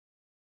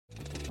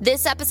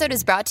This episode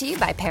is brought to you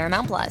by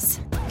Paramount Plus.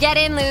 Get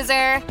in,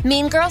 loser!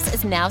 Mean Girls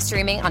is now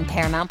streaming on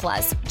Paramount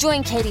Plus.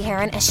 Join Katie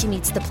Heron as she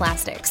meets the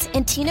plastics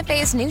in Tina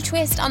Fey's new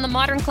twist on the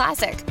modern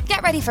classic.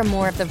 Get ready for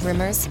more of the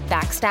rumors,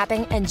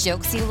 backstabbing, and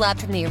jokes you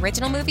loved from the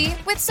original movie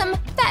with some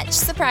fetch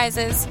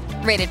surprises.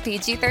 Rated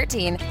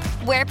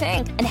PG-13. Wear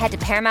pink and head to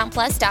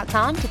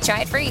ParamountPlus.com to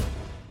try it free.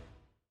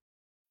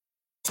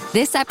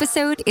 This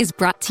episode is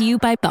brought to you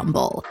by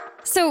Bumble.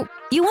 So,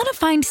 you want to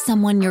find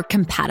someone you're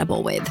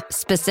compatible with,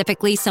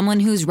 specifically someone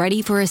who's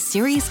ready for a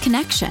serious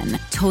connection,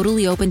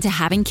 totally open to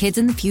having kids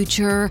in the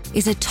future,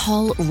 is a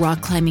tall,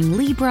 rock-climbing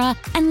Libra,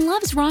 and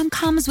loves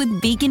rom-coms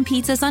with vegan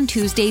pizzas on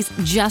Tuesdays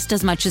just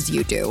as much as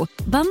you do.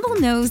 Bumble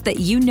knows that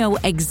you know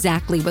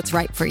exactly what's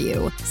right for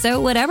you. So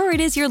whatever it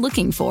is you're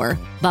looking for,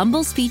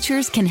 Bumble's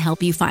features can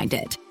help you find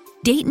it.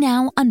 Date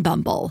now on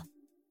Bumble.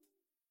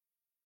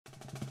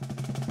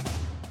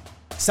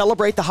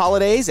 Celebrate the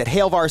holidays at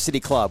Hail Varsity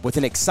Club with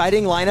an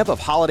exciting lineup of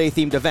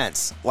holiday-themed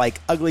events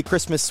like Ugly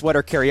Christmas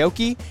Sweater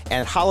Karaoke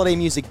and Holiday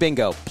Music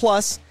Bingo,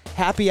 plus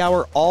happy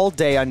hour all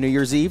day on New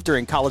Year's Eve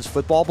during college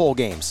football bowl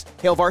games.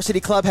 Hail Varsity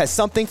Club has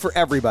something for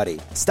everybody.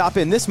 Stop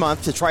in this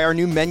month to try our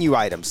new menu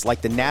items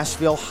like the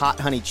Nashville Hot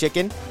Honey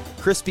Chicken,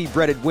 crispy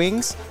breaded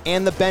wings,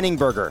 and the Benning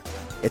Burger.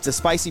 It's a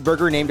spicy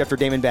burger named after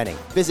Damon Benning.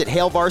 Visit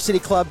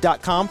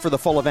HailVarsityClub.com for the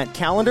full event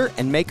calendar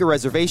and make a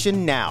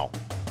reservation now.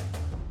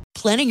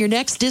 Planning your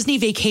next Disney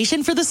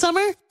vacation for the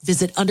summer?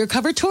 Visit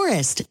Undercover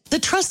Tourist, the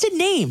trusted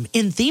name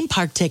in theme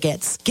park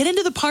tickets. Get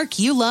into the park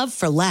you love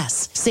for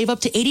less. Save up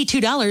to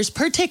 $82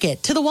 per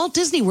ticket to the Walt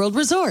Disney World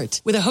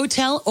Resort. With a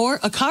hotel or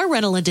a car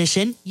rental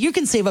edition, you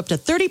can save up to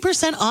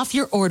 30% off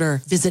your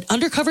order. Visit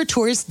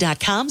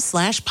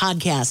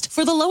undercovertourist.com/podcast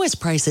for the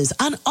lowest prices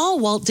on all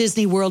Walt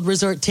Disney World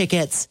Resort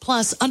tickets.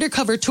 Plus,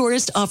 Undercover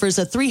Tourist offers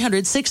a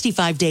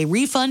 365-day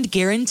refund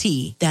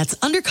guarantee. That's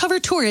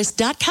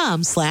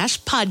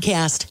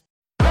undercovertourist.com/podcast.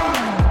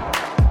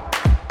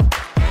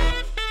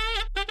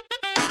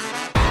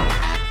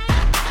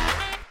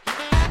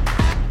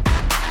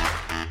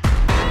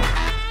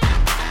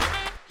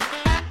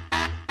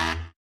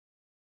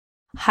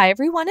 Hi,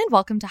 everyone, and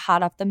welcome to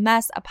Hot Off the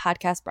Mess, a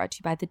podcast brought to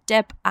you by The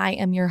Dip. I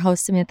am your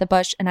host, Samantha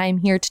Bush, and I am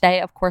here today,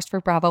 of course,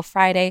 for Bravo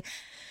Friday.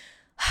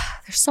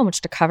 There's so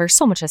much to cover.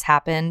 So much has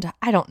happened.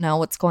 I don't know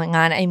what's going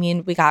on. I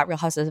mean, we got Real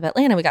Housewives of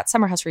Atlanta. We got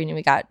Summer House reunion.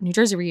 We got New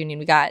Jersey reunion.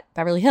 We got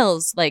Beverly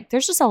Hills. Like,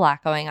 there's just a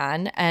lot going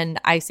on. And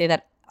I say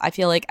that I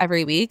feel like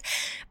every week.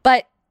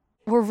 But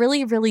we're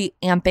really, really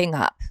amping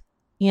up,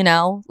 you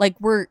know? Like,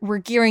 we're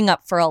gearing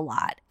up for a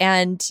lot.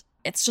 And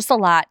it's just a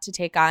lot to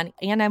take on.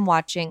 And I'm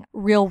watching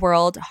Real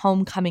World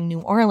Homecoming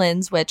New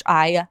Orleans, which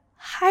I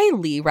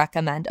highly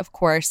recommend. Of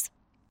course,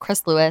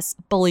 Chris Lewis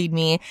bullied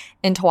me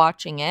into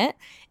watching it.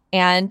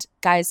 And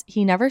guys,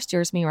 he never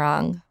steers me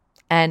wrong.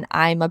 And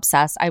I'm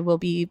obsessed. I will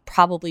be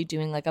probably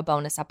doing like a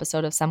bonus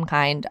episode of some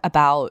kind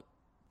about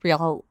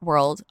Real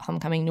World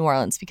Homecoming New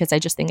Orleans because I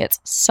just think it's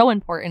so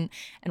important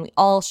and we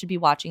all should be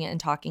watching it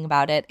and talking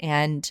about it.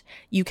 And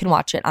you can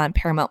watch it on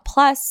Paramount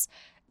Plus,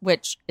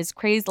 which is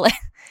crazy.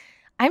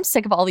 I'm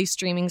sick of all these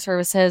streaming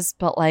services,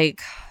 but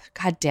like,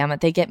 God damn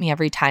it, they get me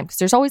every time because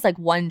there's always like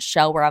one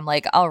show where I'm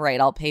like, all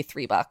right, I'll pay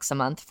 $3 a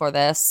month for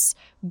this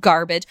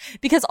garbage.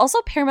 Because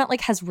also Paramount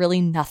like has really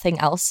nothing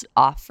else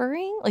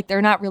offering. Like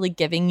they're not really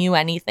giving you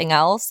anything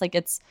else. Like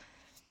it's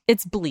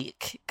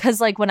bleak. Because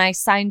like when I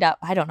signed up,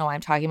 I don't know why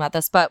I'm talking about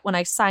this, but when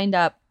I signed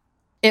up,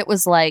 it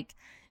was like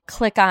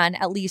click on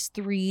at least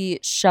 3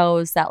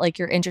 shows that like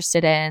you're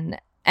interested in.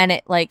 And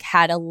it like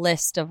had a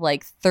list of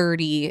like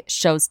 30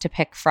 shows to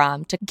pick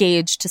from to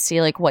gauge to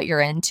see like what you're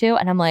into.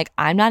 And I'm like,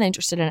 I'm not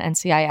interested in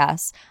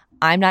NCIS.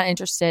 I'm not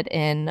interested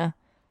in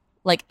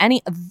like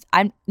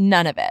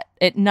none of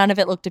it. None of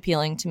it looked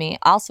appealing to me.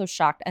 Also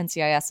shocked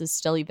NCIS is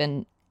still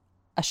even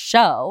a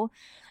show.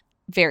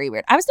 Very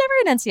weird. I was never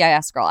an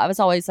NCIS girl. I was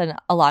always a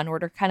Law and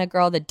Order kind of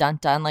girl. The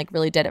dun-dun like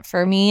really did it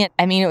for me.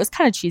 I mean, it was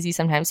kind of cheesy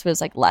sometimes, but it was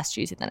like less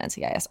cheesy than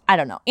NCIS. I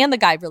don't know. And the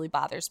guy really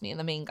bothers me,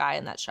 the main guy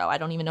in that show. I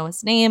don't even know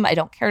his name. I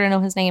don't care to know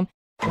his name.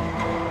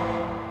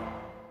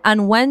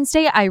 On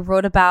Wednesday, I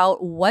wrote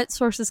about what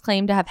sources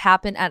claim to have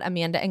happened at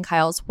Amanda and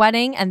Kyle's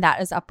wedding, and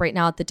that is up right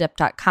now at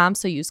thedip.com.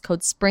 So use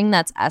code SPRING,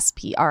 that's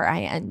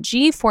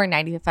SPRING, for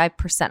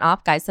 95%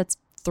 off. Guys, that's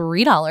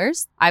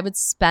 $3. I would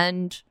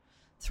spend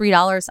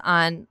 $3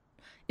 on...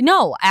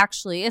 No,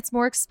 actually, it's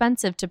more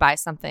expensive to buy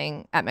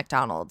something at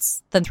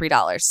McDonald's than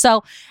 $3.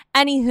 So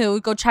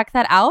anywho, go check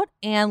that out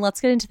and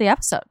let's get into the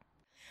episode.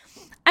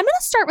 I'm going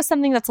to start with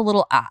something that's a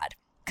little odd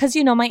because,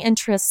 you know, my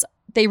interests,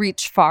 they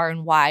reach far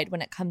and wide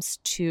when it comes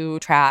to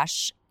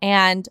trash.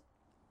 And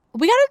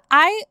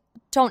I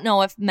don't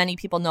know if many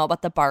people know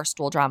about the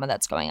Barstool drama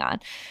that's going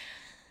on,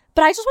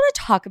 but I just want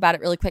to talk about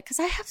it really quick because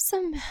I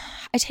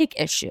take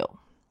issue.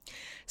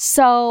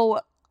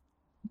 So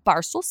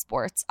Barstool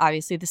Sports,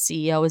 obviously the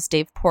CEO is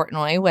Dave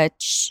Portnoy,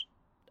 which,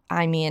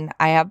 I mean,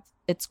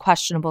 it's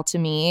questionable to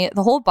me.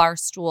 The whole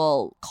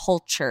Barstool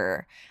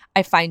culture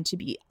I find to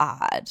be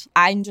odd.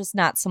 I'm just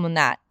not someone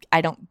that,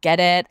 I don't get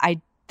it.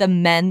 the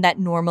men that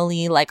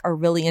normally like are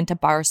really into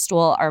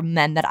Barstool are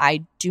men that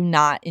I do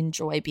not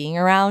enjoy being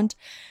around.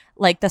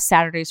 Like the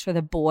Saturdays for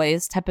the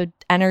boys type of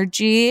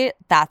energy,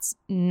 that's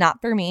not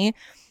for me.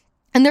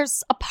 And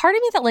there's a part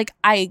of me that like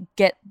I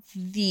get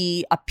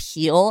the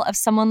appeal of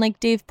someone like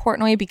Dave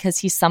Portnoy because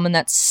he's someone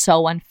that's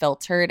so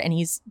unfiltered and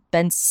he's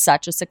been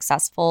such a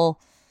successful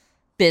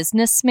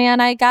businessman,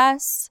 I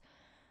guess.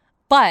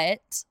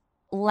 But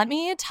let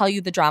me tell you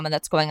the drama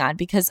that's going on,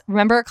 because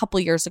remember a couple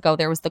years ago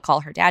there was the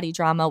Call Her Daddy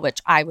drama, which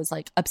I was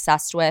like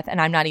obsessed with,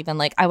 and I'm not even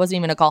like, I wasn't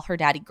even a Call Her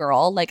Daddy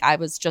girl. Like I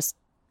was just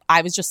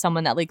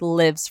someone that like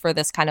lives for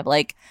this kind of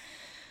like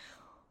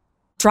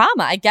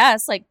drama, I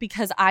guess, like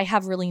because I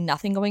have really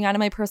nothing going on in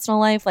my personal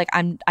life. Like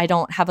I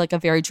don't have like a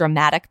very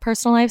dramatic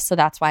personal life, so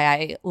that's why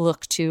I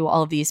look to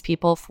all of these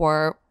people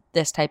for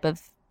this type of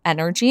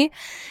energy,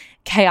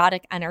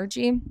 chaotic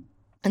energy.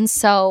 And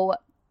so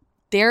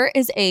there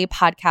is a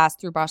podcast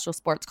through Barstool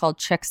Sports called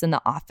Chicks in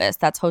the Office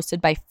that's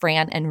hosted by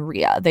Fran and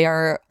Rhea.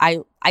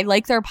 I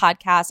like their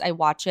podcast. I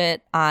watch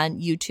it on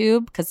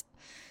YouTube because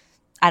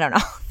I don't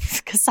know,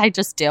 because I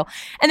just do.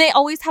 And they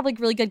always have like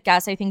really good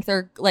guests. I think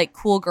they're like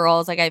cool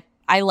girls. Like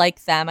I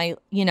like them.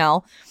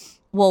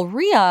 Well,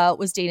 Rhea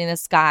was dating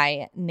this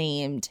guy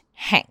named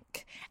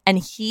Hank, and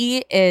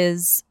he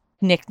is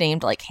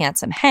nicknamed like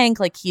Handsome Hank.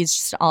 Like he's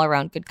just an all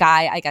around good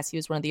guy. I guess he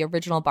was one of the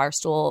original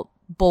Barstool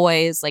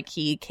boys. Like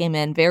he came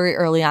in very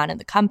early on in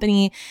the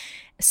company.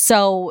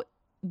 So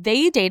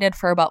they dated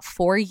for about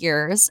 4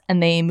 years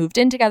and they moved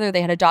in together.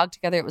 They had a dog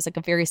together. It was like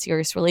a very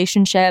serious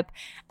relationship.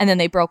 And then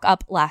they broke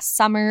up last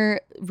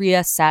summer.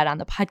 Rhea said on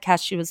the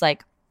podcast, she was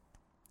like,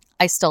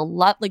 we still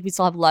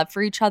have love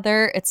for each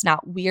other. It's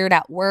not weird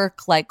at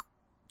work. Like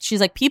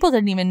she's like, people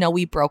didn't even know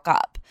we broke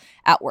up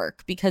at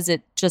work because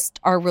it just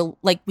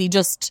we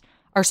just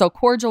are so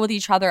cordial with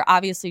each other.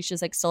 Obviously,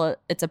 she's like, still,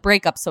 it's a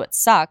breakup, so it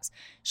sucks.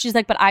 She's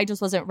like, but I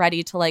just wasn't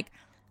ready to like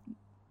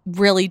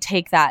really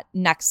take that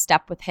next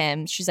step with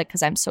him. She's like,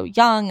 because I'm so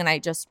young and I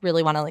just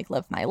really want to like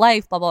live my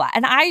life, blah, blah, blah.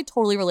 And I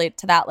totally relate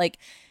to that. Like,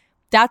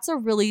 that's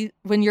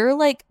when you're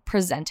like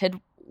presented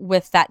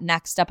with that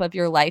next step of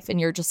your life and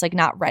you're just like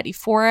not ready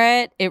for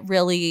it, it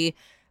really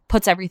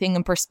puts everything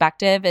in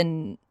perspective.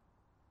 And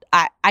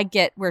I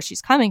get where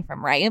she's coming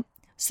from, right?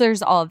 So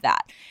there's all of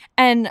that.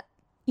 And,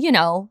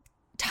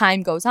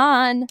 time goes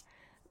on,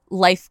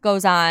 life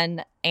goes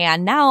on,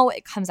 and now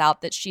it comes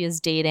out that she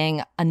is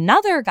dating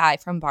another guy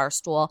from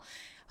Barstool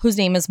whose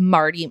name is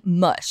Marty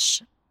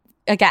Mush.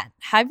 Again,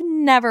 I've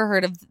never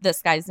heard of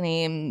this guy's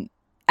name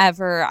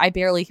ever. I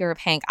barely hear of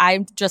Hank.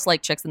 I just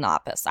like Chicks in the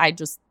Office. I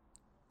just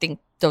think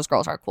those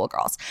girls are cool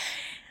girls.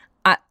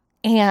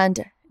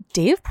 And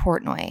Dave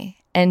Portnoy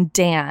and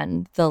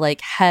Dan, the like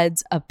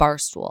heads of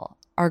Barstool,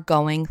 are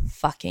going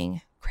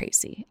fucking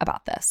crazy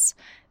about this.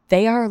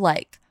 They are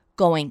like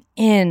going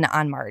in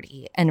on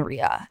Marty and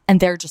Rhea, and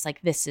they're just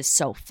like, this is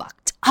so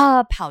fucked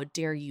up. How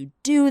dare you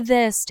do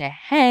this to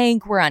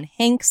Hank? We're on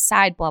Hank's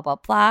side, blah, blah,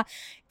 blah.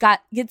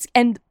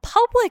 And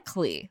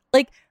publicly,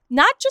 like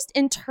not just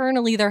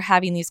internally, they're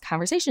having these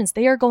conversations.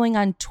 They are going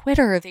on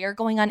Twitter. They are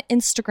going on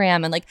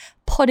Instagram and like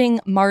putting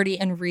Marty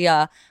and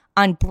Rhea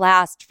on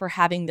blast for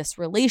having this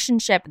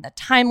relationship. And the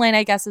timeline,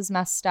 I guess, is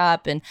messed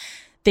up. And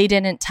they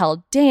didn't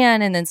tell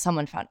Dan, and then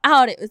someone found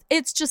out.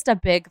 It's just a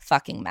big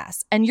fucking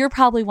mess. And you're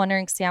probably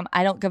wondering, Sam,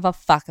 I don't give a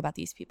fuck about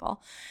these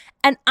people.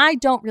 And I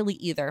don't really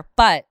either.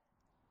 But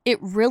it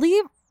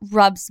really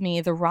rubs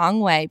me the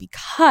wrong way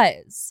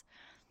because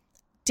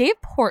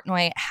Dave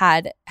Portnoy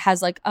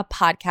has like a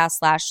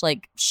podcast /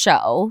 like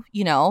show,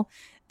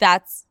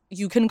 that's,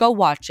 you can go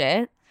watch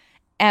it,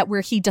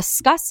 where he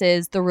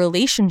discusses the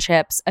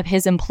relationships of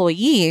his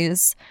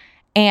employees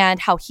and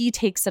how he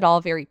takes it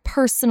all very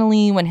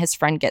personally when his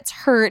friend gets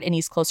hurt, and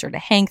he's closer to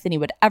Hank than he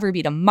would ever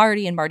be to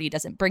Marty, and Marty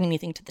doesn't bring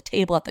anything to the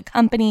table at the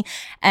company,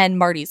 and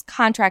Marty's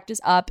contract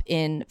is up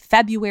in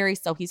February,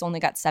 so he's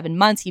only got 7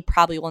 months. He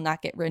probably will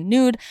not get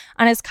renewed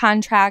on his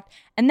contract.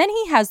 And then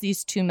he has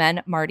these two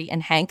men, Marty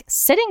and Hank,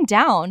 sitting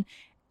down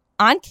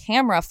on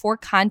camera for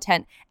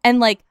content and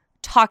like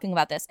talking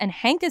about this. And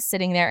Hank is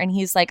sitting there and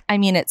he's like, I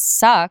mean, it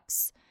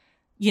sucks,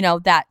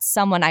 that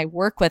someone I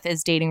work with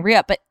is dating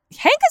Rhea, but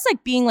Hank is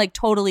like being like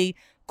totally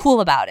cool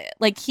about it.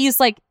 Like he's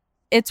like,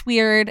 it's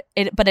weird,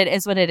 but it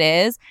is what it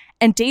is.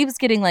 And Dave's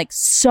getting like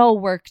so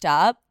worked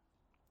up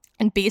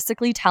and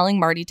basically telling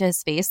Marty to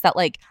his face that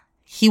like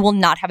he will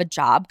not have a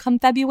job come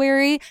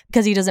February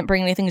because he doesn't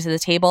bring anything to the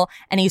table.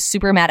 And he's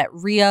super mad at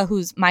Rhea,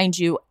 who's, mind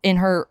you, in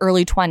her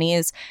early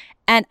 20s.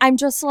 And I'm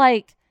just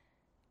like,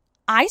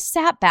 I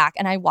sat back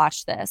and I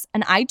watched this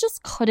and I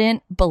just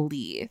couldn't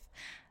believe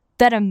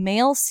that a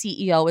male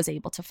CEO is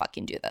able to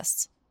fucking do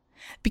this.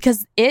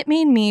 Because it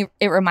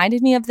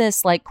reminded me of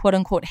this like quote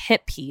unquote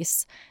hit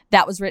piece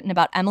that was written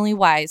about Emily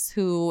Wise,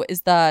 who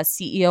is the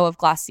CEO of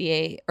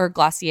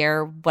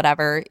Glossier,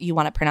 whatever you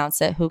want to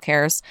pronounce it. Who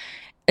cares?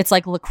 It's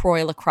like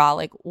LaCroix,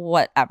 like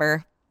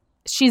whatever.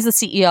 she's the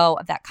CEO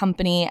of that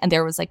company, and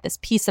there was like this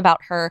piece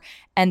about her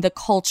and the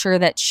culture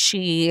that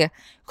she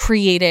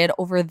created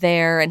over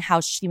there and how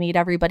she made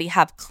everybody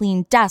have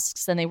clean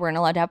desks and they weren't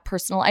allowed to have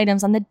personal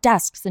items on the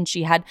desks, and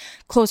she had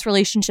close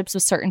relationships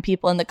with certain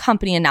people in the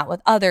company and not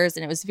with others,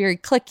 and it was very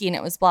cliquey and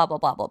it was blah, blah,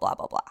 blah, blah, blah,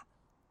 blah, blah.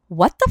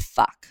 What the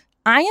fuck?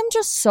 I am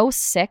just so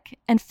sick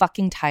and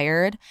fucking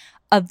tired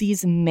of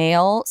these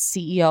male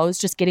CEOs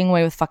just getting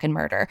away with fucking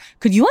murder.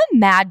 Could you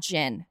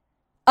imagine,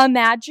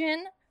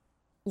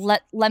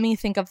 let me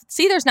think of,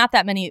 see, there's not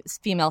that many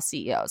female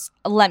CEOs.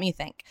 Let me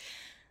think.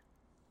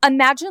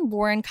 Imagine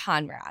Lauren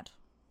Conrad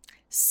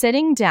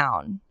sitting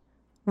down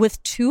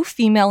with 2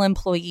 female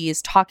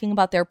employees talking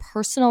about their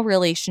personal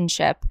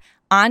relationship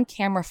on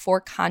camera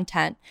for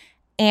content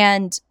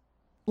and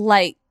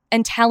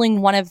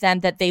telling one of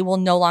them that they will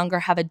no longer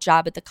have a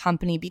job at the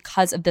company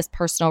because of this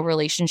personal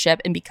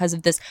relationship and because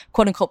of this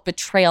quote unquote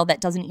betrayal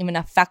that doesn't even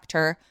affect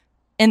her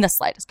in the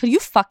slightest. Could you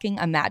fucking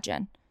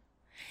imagine?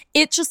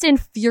 It just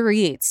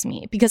infuriates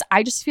me because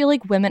I just feel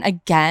like women,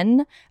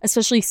 again,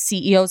 especially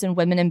CEOs and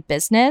women in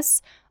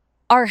business,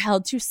 are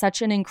held to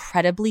such an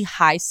incredibly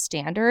high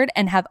standard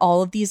and have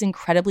all of these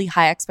incredibly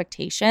high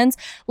expectations.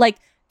 Like,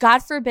 God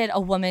forbid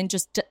a woman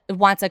just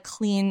wants a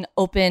clean,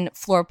 open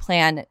floor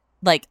plan,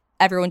 like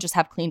everyone just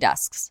have clean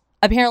desks.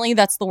 Apparently,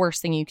 that's the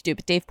worst thing you could do.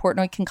 But Dave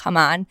Portnoy can come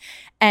on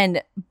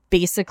and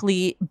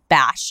basically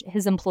bash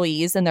his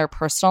employees and their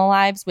personal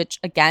lives, which,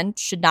 again,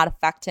 should not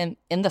affect him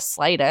in the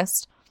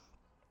slightest.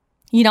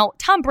 You know,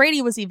 Tom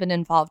Brady was even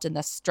involved in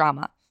this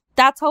drama.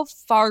 That's how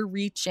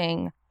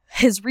far-reaching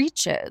his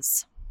reach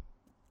is.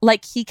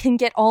 Like, he can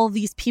get all of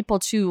these people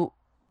to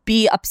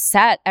be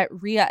upset at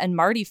Rhea and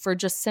Marty for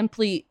just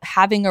simply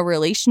having a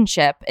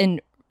relationship.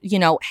 And, you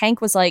know,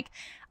 Hank was like,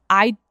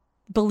 I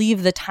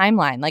believe the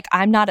timeline. Like,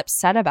 I'm not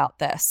upset about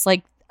this.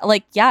 Like,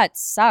 yeah, it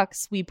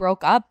sucks. We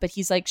broke up, but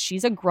he's like,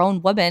 she's a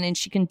grown woman and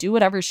she can do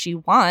whatever she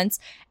wants.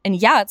 And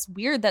yeah, it's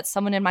weird that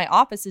someone in my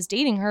office is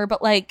dating her,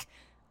 but like,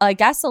 I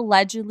guess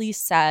allegedly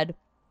said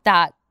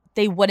that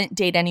they wouldn't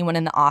date anyone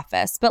in the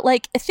office. But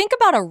like, think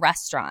about a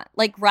restaurant.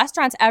 Like,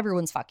 restaurants,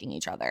 everyone's fucking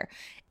each other.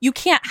 You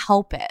can't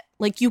help it.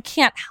 Like, you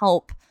can't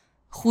help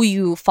who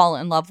you fall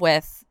in love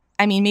with.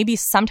 I mean, maybe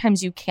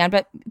sometimes you can,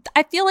 but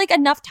I feel like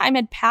enough time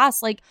had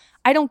passed. Like,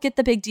 I don't get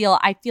the big deal.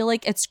 I feel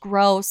like it's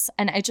gross,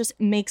 and it just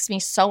makes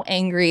me so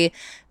angry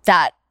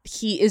that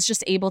he is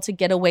just able to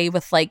get away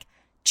with like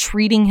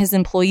treating his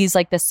employees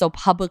like this so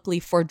publicly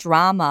for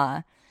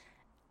drama.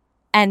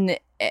 And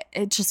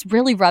it just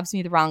really rubs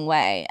me the wrong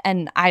way.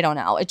 And I don't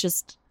know. I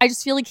just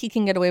feel like he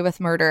can get away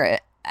with murder.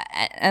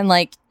 And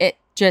like, it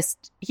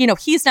just, you know,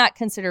 he's not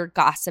considered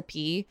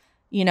gossipy,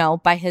 you know,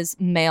 by his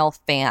male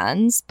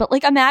fans. But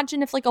like,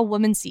 imagine if like a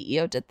woman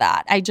CEO did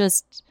that.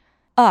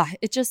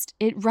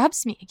 It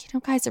rubs me, you know,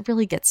 guys, it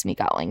really gets me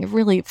going. It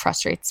really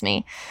frustrates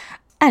me.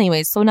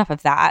 Anyways, so enough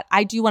of that.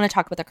 I do want to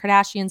talk about the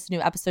Kardashians. The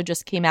new episode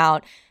just came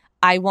out.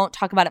 I won't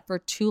talk about it for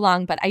too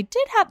long, but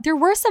there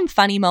were some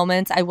funny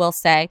moments, I will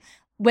say,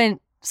 when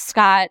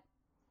Scott,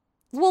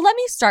 well, let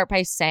me start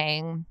by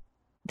saying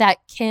that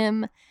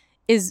Kim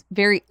is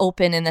very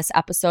open in this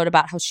episode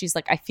about how she's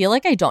like, I feel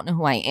like I don't know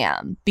who I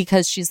am,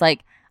 because she's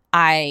like,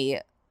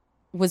 I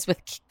was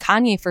with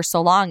Kanye for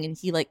so long and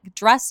he like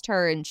dressed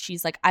her, and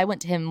she's like, I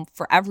went to him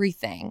for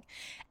everything.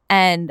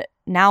 And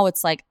now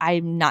it's like,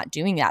 I'm not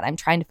doing that. I'm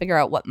trying to figure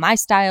out what my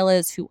style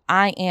is, who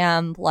I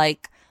am,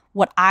 like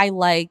what I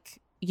like,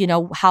 you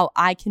know, how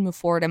I can move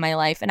forward in my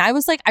life. And I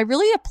was like, I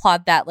really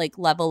applaud that like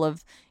level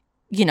of,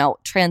 you know,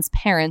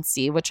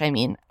 transparency, which I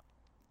mean,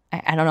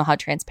 I don't know how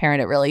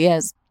transparent it really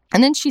is.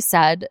 And then she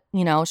said,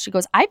 you know, she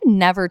goes, I've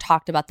never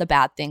talked about the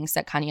bad things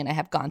that Kanye and I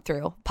have gone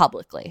through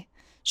publicly.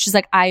 She's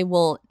like, I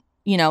will,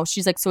 you know,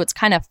 she's like, so it's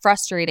kind of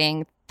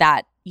frustrating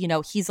that, you know,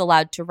 he's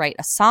allowed to write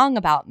a song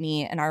about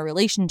me and our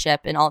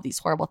relationship and all these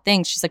horrible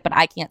things. She's like, but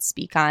I can't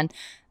speak on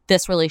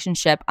this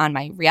relationship on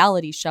my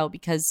reality show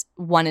because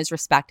one is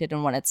respected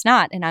and one it's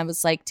not. And I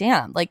was like,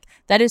 damn, like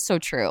that is so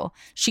true.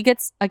 She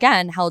gets,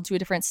 again, held to a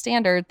different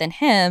standard than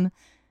him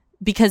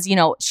because, you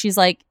know, she's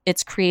like,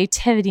 it's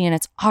creativity and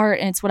it's art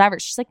and it's whatever.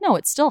 She's like, no,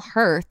 it still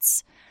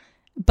hurts.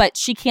 But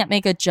she can't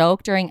make a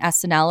joke during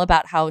SNL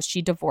about how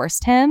she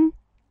divorced him.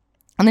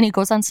 And then he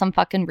goes on some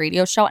fucking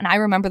radio show. And I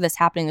remember this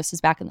happening. This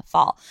was back in the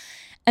fall.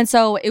 And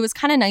so it was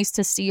kind of nice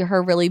to see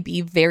her really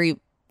be very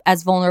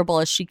as vulnerable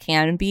as she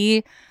can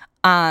be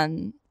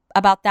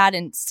about that.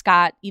 And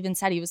Scott even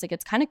said, he was like,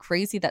 it's kind of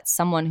crazy that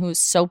someone who's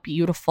so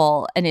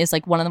beautiful and is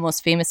like one of the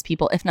most famous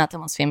people, if not the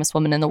most famous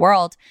woman in the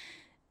world,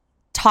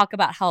 talk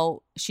about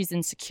how she's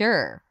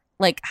insecure,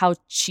 like how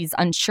she's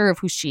unsure of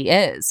who she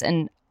is.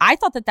 And I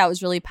thought that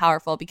was really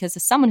powerful because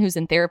as someone who's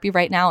in therapy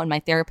right now, and my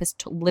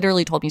therapist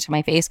literally told me to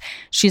my face,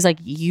 she's like,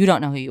 you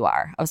don't know who you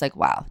are. I was like,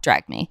 wow,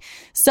 drag me.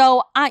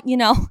 So, you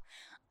know,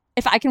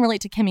 if I can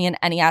relate to Kimmy in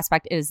any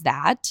aspect, it is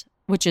that,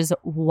 which is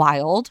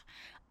wild.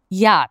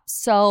 Yeah.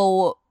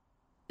 So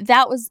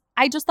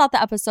I just thought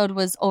the episode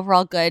was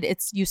overall good.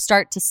 You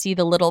start to see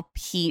the little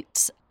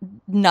Pete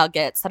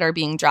nuggets that are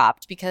being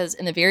dropped because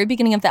in the very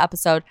beginning of the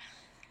episode,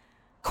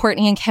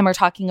 Kourtney and Kim are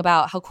talking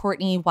about how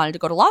Kourtney wanted to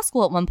go to law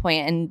school at one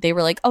point, and they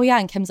were like, oh yeah,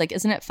 and Kim's like,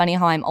 isn't it funny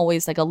how I'm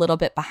always like a little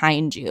bit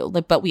behind you,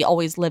 like, but we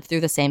always live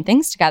through the same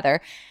things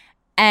together.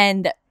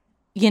 And,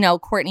 you know,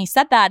 Kourtney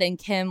said that, and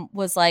Kim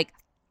was like,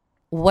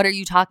 what are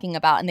you talking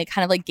about? And they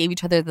kind of like gave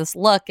each other this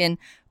look, and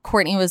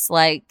Kourtney was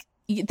like,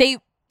 they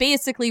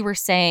basically were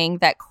saying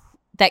that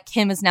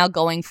Kim is now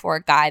going for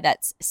a guy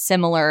that's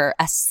similar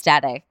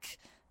aesthetic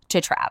to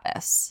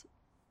Travis,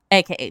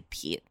 aka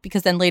Pete,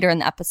 because then later in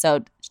the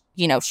episode,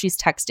 you know, she's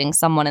texting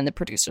someone and the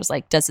producer's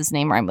like, does his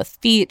name rhyme with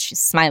feet? She's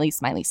smiley,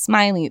 smiley,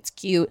 smiley. It's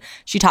cute.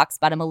 She talks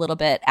about him a little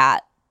bit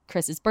at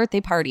Chris's birthday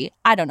party.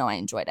 I don't know. I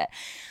enjoyed it.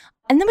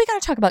 And then we got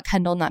to talk about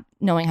Kendall not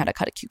knowing how to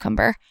cut a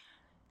cucumber.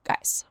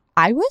 Guys,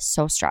 I was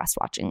so stressed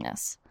watching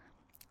this.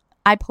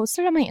 I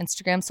posted on my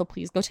Instagram, so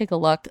please go take a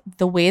look.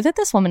 The way that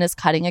this woman is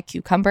cutting a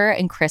cucumber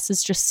and Chris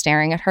is just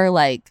staring at her,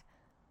 like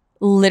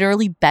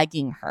literally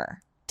begging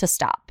her to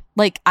stop.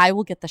 Like, I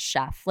will get the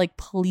chef. Like,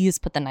 please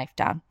put the knife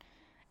down.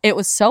 It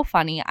was so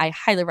funny. I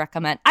highly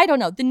recommend. I don't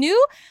know. The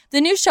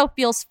new show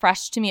feels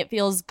fresh to me. It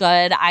feels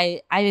good.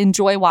 I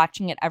enjoy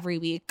watching it every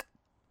week.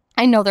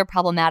 I know they're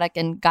problematic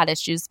and got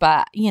issues,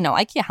 but, you know,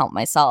 I can't help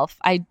myself.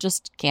 I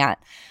just can't.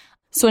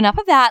 So enough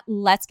of that.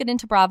 Let's get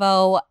into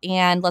Bravo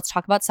and let's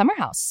talk about Summer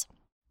House.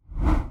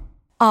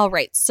 All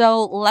right.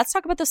 So let's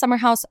talk about the Summer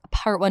House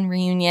Part 1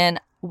 reunion.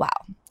 Wow.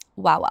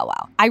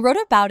 I wrote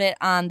about it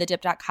on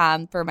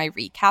thedip.com for my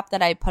recap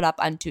that I put up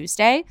on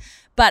Tuesday,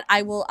 but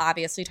I will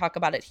obviously talk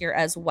about it here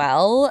as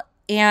well.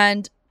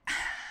 And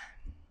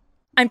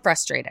I'm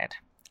frustrated.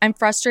 I'm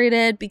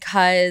frustrated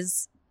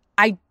because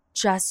I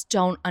just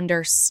don't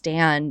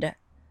understand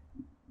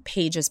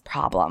Paige's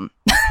problem.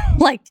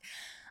 Like,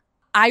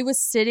 I was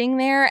sitting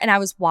there and I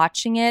was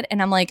watching it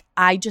and I'm like,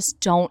 I just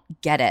don't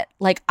get it.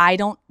 Like, I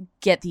don't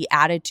get the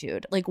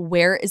attitude. Like,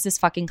 where is this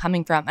fucking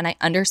coming from? And I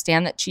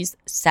understand that she's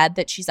said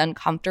that she's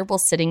uncomfortable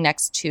sitting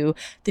next to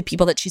the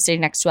people that she's sitting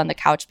next to on the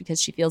couch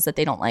because she feels that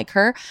they don't like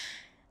her.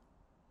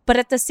 But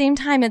at the same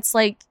time, it's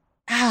like,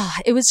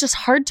 it was just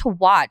hard to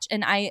watch.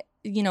 And I,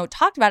 you know,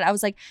 talked about it. I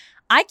was like,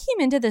 I came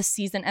into this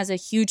season as a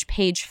huge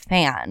Paige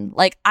fan.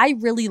 Like, I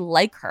really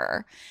like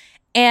her.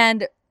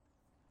 And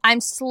I'm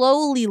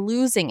slowly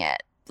losing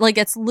it. Like,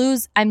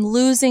 I'm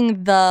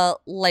losing the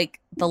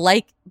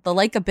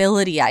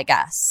likability, I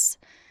guess,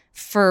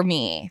 for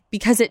me,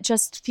 because it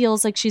just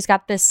feels like she's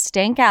got this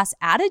stank ass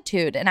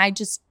attitude and I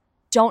just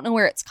don't know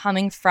where it's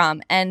coming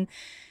from. And,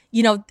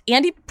 you know,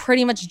 Andy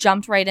pretty much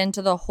jumped right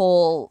into the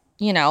whole,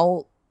 you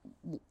know,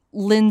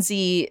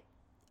 Lindsay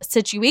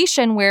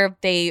situation where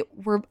they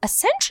were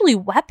essentially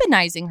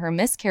weaponizing her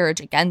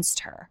miscarriage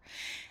against her.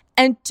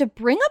 And to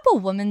bring up a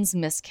woman's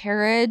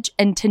miscarriage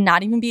and to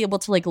not even be able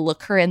to like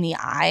look her in the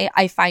eye,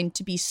 I find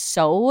to be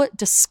so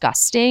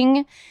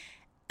disgusting.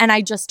 And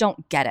I just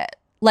don't get it.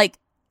 Like,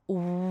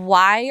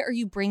 why are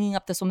you bringing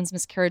up this woman's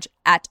miscarriage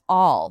at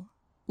all?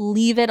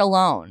 Leave it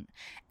alone.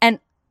 And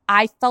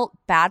I felt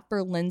bad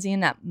for Lindsay in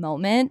that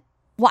moment.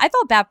 Well, I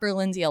felt bad for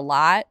Lindsay a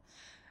lot.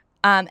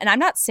 And I'm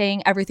not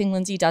saying everything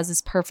Lindsay does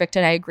is perfect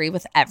and I agree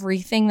with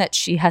everything that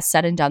she has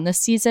said and done this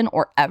season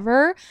or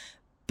ever.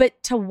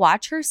 But to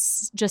watch her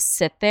just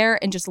sit there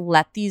and just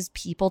let these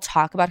people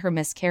talk about her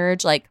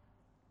miscarriage like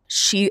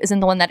she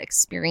isn't the one that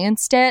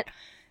experienced it,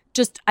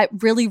 it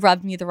really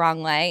rubbed me the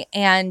wrong way.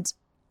 And,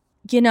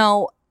 you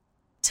know,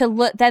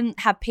 to then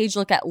have Paige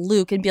look at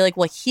Luke and be like,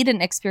 well, he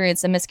didn't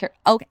experience a miscarriage.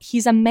 Okay,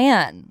 he's a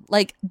man.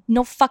 Like,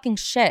 no fucking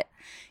shit.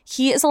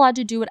 He is allowed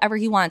to do whatever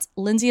he wants.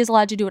 Lindsay is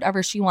allowed to do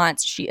whatever she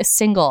wants. She is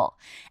single.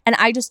 And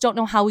I just don't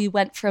know how we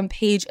went from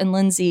Paige and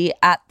Lindsay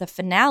at the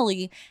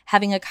finale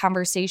having a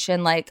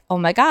conversation like, oh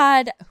my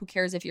God, who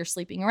cares if you're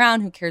sleeping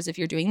around? Who cares if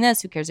you're doing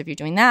this? Who cares if you're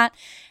doing that?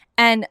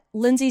 And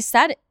Lindsay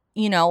said,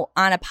 you know,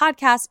 on a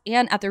podcast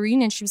and at the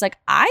reunion, she was like,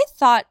 I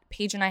thought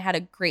Paige and I had a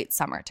great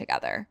summer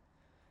together.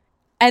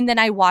 And then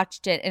I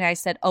watched it and I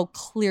said, oh,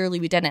 clearly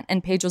we didn't.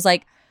 And Paige was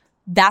like,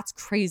 that's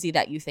crazy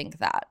that you think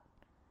that.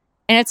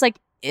 And it's like,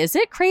 is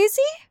it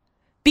crazy?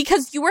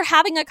 Because you were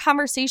having a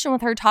conversation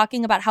with her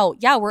talking about how,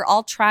 yeah, we're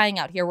all trying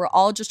out here. We're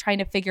all just trying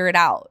to figure it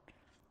out.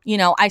 You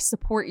know, I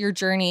support your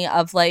journey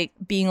of like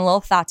being a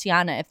little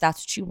Tatiana if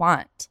that's what you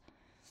want.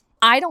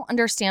 I don't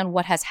understand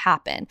what has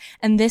happened.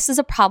 And this is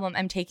a problem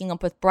I'm taking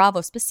up with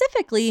Bravo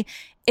specifically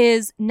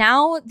is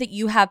now that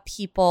you have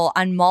people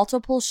on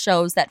multiple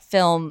shows that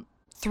film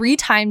 3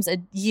 times a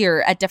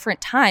year at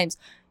different times,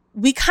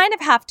 we kind of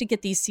have to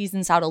get these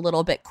seasons out a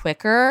little bit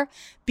quicker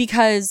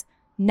because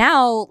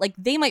now, like,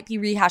 they might be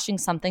rehashing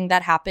something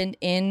that happened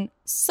in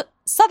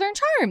Southern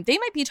Charm. They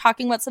might be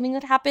talking about something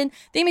that happened.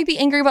 They might be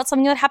angry about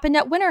something that happened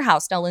at Winter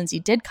House. Now, Lindsay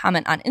did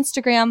comment on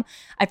Instagram.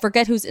 I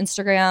forget whose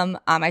Instagram.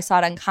 I saw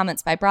it on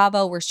Comments by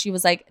Bravo where she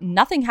was like,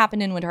 nothing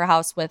happened in Winter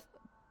House with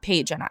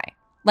Paige and I.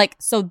 Like,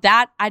 so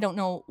that, I don't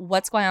know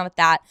what's going on with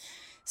that.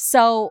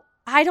 So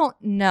I don't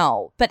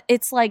know. But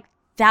it's like,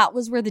 that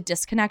was where the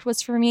disconnect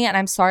was for me. And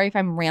I'm sorry if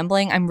I'm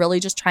rambling. I'm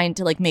really just trying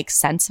to like make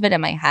sense of it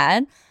in my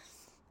head.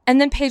 And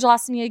then Paige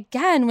lost me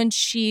again when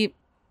she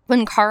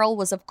when Carl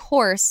was, of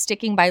course,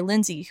 sticking by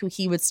Lindsay, who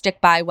he would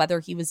stick by whether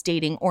he was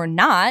dating or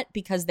not,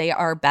 because they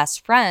are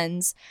best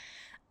friends.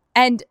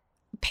 And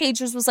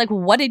Paige was like,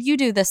 what did you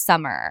do this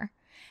summer?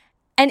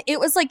 And it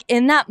was like,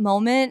 in that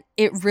moment,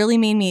 it really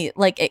made me,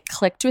 like, it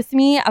clicked with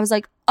me. I was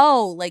like,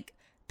 oh, like,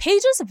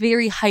 Paige is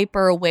very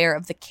hyper aware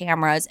of the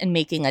cameras and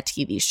making a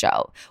TV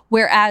show.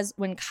 Whereas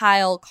when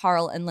Kyle,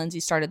 Carl, and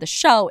Lindsay started the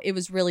show, it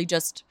was really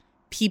just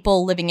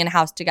people living in a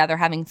house together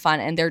having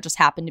fun, and there just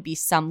happened to be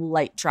some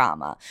light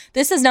drama.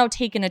 This has now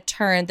taken a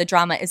turn. The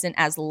drama isn't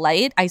as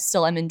light. I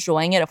still am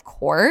enjoying it, of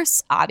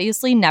course.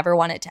 Obviously, never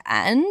want it to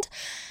end.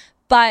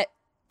 But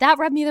that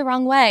rubbed me the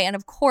wrong way. And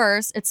of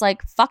course, it's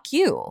like, fuck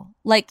you.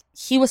 Like,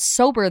 he was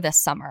sober this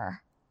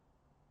summer.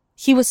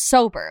 He was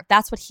sober.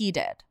 That's what he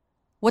did.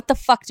 What the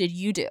fuck did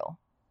you do?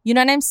 You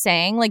know what I'm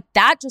saying? Like,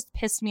 that just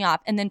pissed me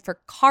off. And then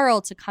for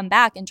Carl to come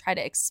back and try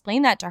to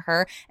explain that to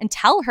her and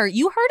tell her,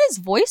 you heard his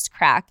voice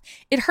crack.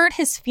 It hurt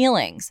his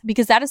feelings,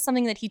 because that is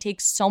something that he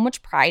takes so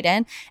much pride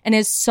in and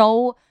is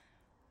so,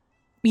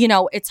 you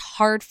know, it's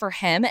hard for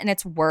him and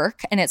it's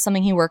work and it's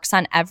something he works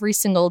on every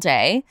single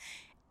day.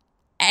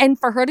 And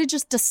for her to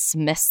just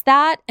dismiss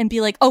that and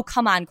be like, oh,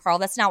 come on, Carl,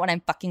 that's not what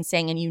I'm fucking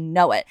saying, and you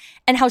know it.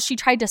 And how she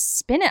tried to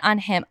spin it on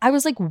him. I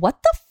was like,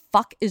 what the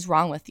fuck is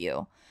wrong with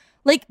you?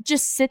 Like,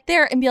 just sit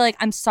there and be like,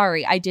 I'm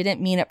sorry, I didn't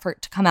mean it for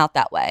it to come out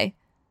that way.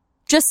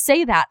 Just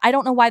say that. I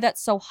don't know why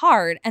that's so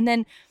hard. And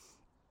then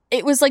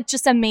it was like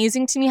just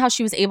amazing to me how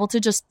she was able to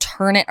just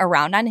turn it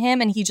around on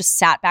him, and he just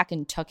sat back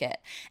and took it.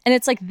 And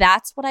it's like,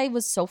 that's what I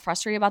was so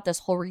frustrated about this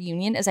whole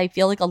reunion, is I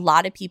feel like a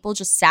lot of people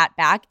just sat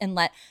back and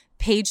let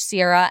Paige,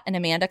 Sierra, and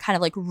Amanda kind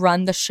of like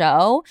run the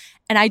show.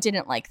 And I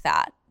didn't like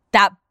that.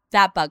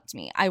 That bugged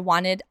me. I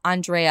wanted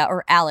Andrea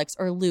or Alex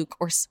or Luke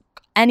or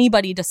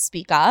anybody to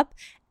speak up,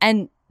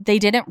 and they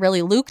didn't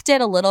really. Luke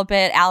did a little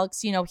bit.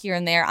 Alex, you know, here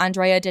and there.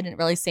 Andrea didn't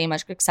really say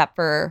much except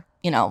for,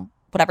 you know,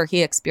 whatever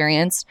he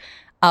experienced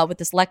with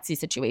this Lexi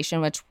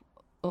situation, which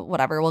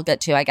whatever we'll get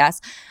to, I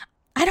guess.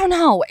 I don't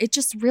know. It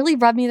just really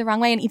rubbed me the wrong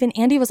way. And even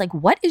Andy was like,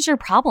 what is your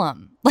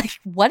problem? Like,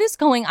 what is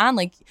going on?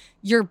 Like,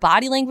 your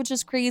body language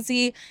is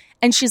crazy.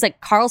 And she's like,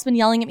 Carl's been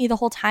yelling at me the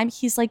whole time.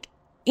 He's like,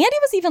 Andy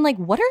was even like,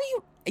 what are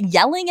you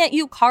yelling at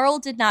you? Carl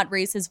did not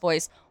raise his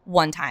voice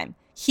one time.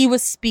 He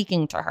was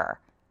speaking to her.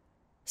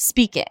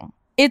 Speaking.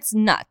 It's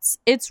nuts.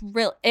 It's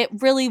real. It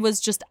really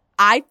was just,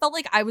 I felt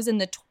like I was in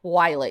the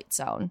Twilight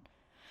Zone,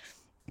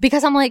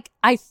 because I'm like,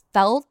 I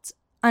felt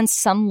on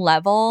some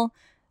level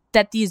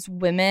that these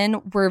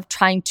women were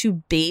trying to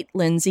bait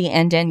Lindsay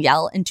and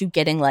Danielle into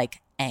getting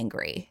like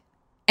angry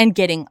and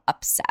getting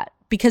upset,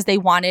 because they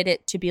wanted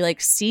it to be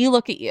like, see,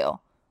 look at you.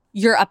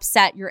 You're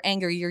upset. You're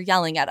angry. You're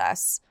yelling at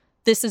us.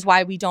 This is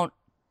why we don't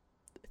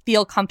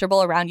feel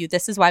comfortable around you.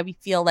 This is why we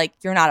feel like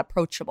you're not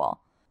approachable.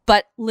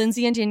 But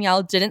Lindsay and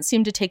Danielle didn't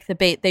seem to take the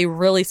bait. They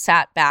really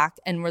sat back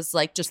and was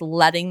like just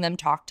letting them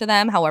talk to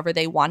them however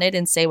they wanted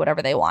and say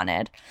whatever they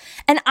wanted.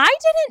 And I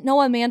didn't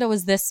know Amanda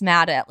was this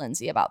mad at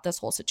Lindsay about this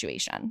whole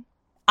situation.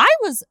 I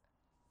was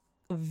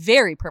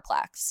very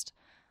perplexed.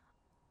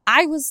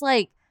 I was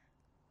like,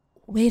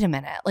 wait a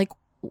minute. Like,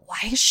 why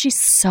is she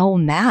so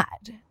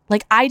mad?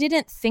 Like, I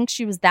didn't think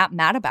she was that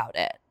mad about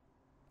it.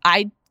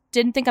 I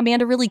didn't think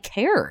Amanda really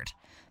cared.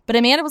 But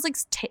Amanda was like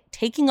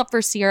taking up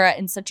for Sierra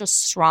in such a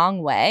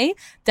strong way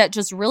that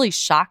just really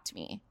shocked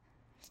me.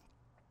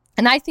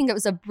 And I think it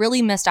was a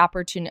really missed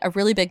opportunity, a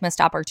really big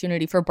missed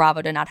opportunity for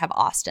Bravo to not have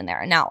Austin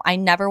there. Now, I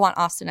never want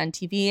Austin on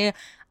TV.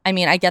 I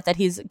mean, I get that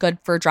he's good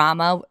for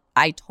drama.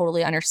 I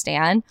totally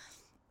understand.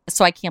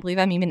 So I can't believe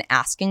I'm even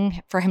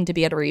asking for him to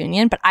be at a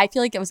reunion. But I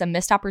feel like it was a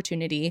missed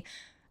opportunity.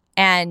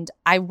 And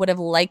I would have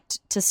liked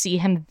to see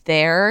him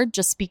there,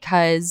 just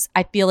because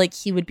I feel like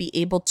he would be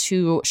able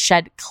to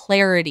shed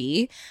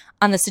clarity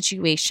on the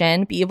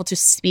situation, be able to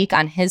speak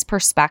on his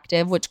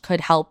perspective, which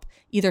could help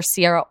either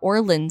Sierra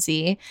or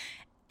Lindsay.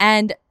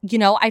 And, you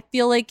know, I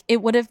feel like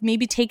it would have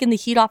maybe taken the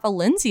heat off of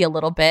Lindsay a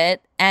little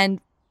bit and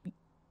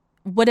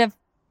would have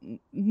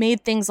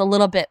made things a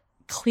little bit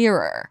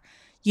clearer,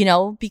 you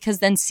know, because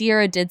then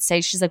Sierra did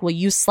say, she's like, well,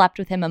 you slept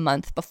with him a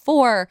month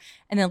before.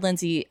 And then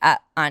Lindsay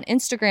on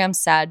Instagram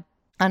said,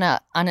 on an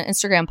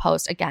Instagram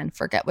post, again,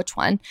 forget which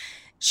one,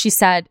 she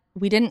said,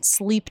 we didn't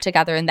sleep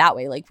together in that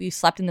way. Like, we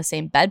slept in the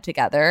same bed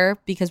together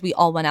because we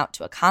all went out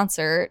to a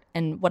concert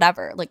and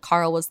whatever. Like,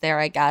 Carl was there,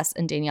 I guess,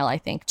 and Danielle, I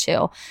think,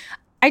 too.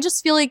 I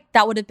just feel like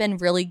that would have been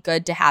really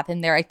good to have him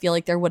there. I feel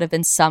like there would have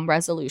been some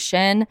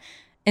resolution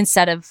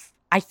instead of,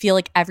 I feel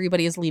like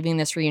everybody is leaving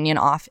this reunion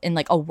off in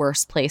like a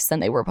worse place than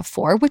they were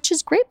before, which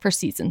is great for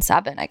season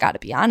 7, I got to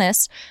be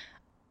honest.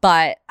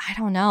 But I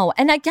don't know.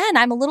 And again,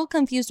 I'm a little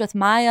confused with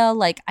Maya.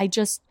 Like,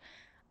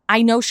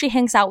 I know she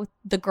hangs out with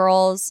the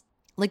girls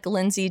like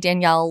Lindsay,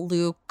 Danielle,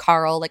 Luke,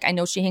 Carl. Like, I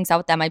know she hangs out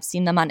with them. I've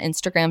seen them on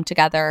Instagram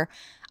together.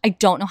 I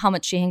don't know how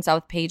much she hangs out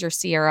with Paige or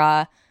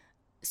Sierra.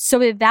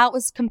 So that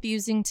was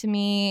confusing to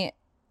me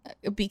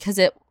because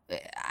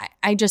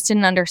I just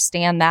didn't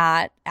understand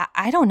that.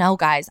 I don't know,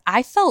 guys.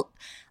 I felt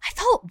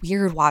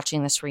weird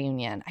watching this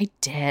reunion. I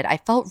did. I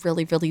felt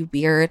really, really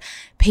weird.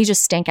 Paige's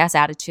stank-ass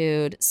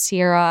attitude.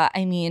 Sierra,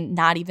 I mean,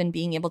 not even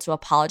being able to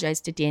apologize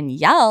to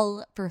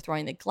Danielle for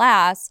throwing the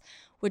glass,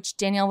 which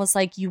Danielle was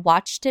like, you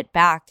watched it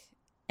back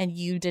and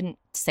you didn't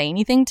say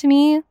anything to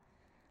me?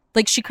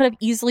 Like, she could have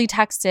easily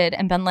texted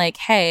and been like,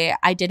 hey,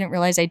 I didn't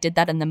realize I did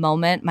that in the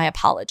moment. My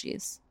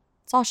apologies.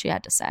 That's all she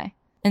had to say.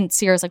 And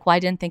Sierra's like, well, I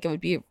didn't think it would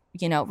be,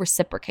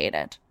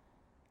 reciprocated.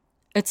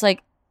 It's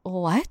like,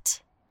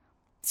 what?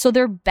 So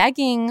they're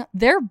begging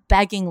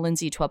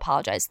Lindsay to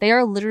apologize. They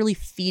are literally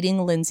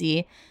feeding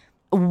Lindsay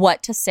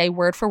what to say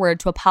word for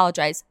word to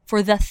apologize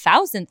for the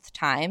 1,000th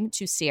time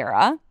to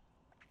Sierra,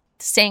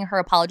 saying her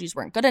apologies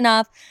weren't good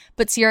enough,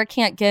 but Sierra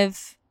can't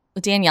give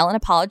Danielle an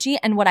apology.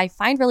 And what I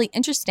find really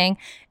interesting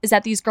is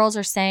that these girls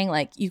are saying,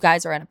 like, you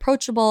guys are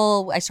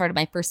unapproachable. I started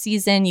my first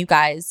season. You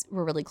guys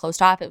were really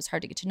closed off. It was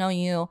hard to get to know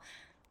you.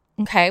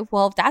 Okay,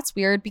 well, that's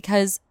weird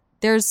because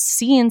there's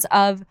scenes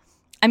of,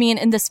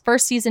 in this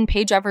first season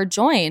Paige ever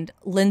joined,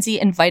 Lindsay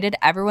invited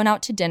everyone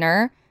out to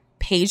dinner.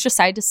 Paige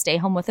decided to stay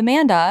home with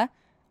Amanda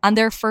on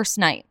their first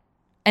night,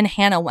 and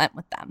Hannah went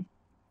with them.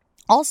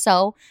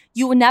 Also,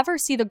 you would never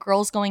see the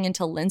girls going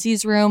into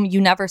Lindsay's room.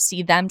 You never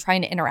see them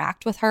trying to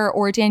interact with her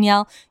or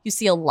Danielle. You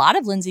see a lot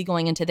of Lindsay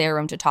going into their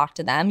room to talk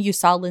to them. You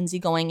saw Lindsay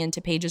going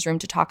into Paige's room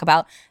to talk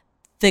about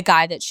the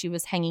guy that she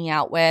was hanging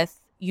out with.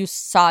 You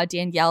saw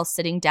Danielle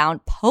sitting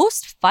down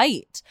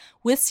post-fight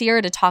with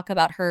Sierra to talk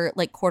about her,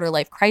 like,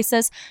 quarter-life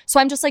crisis. So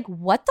I'm just like,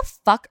 what the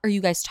fuck are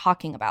you guys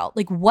talking about?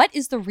 Like, what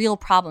is the real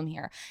problem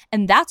here?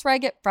 And that's where I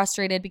get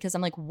frustrated because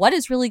I'm like, what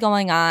is really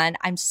going on?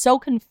 I'm so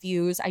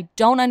confused. I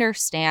don't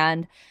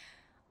understand.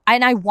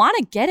 And I want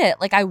to get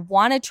it. Like, I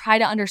want to try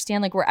to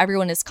understand, like, where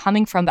everyone is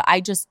coming from. But I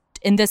just,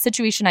 in this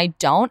situation, I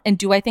don't. And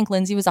do I think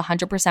Lindsay was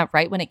 100%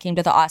 right when it came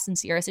to the Austin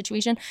Sierra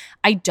situation?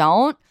 I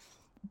don't.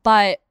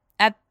 But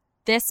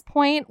this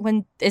point,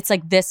 when it's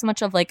like this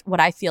much of like what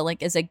I feel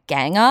like is a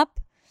gang up,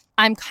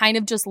 I'm kind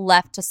of just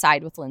left to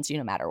side with Lindsay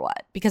no matter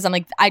what, because I'm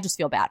like, I just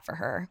feel bad for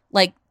her.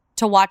 Like,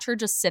 to watch her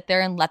just sit there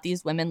and let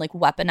these women like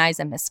weaponize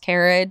a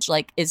miscarriage,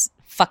 like, is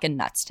fucking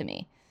nuts to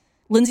me.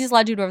 Lindsay's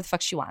allowed to do whatever the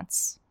fuck she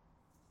wants.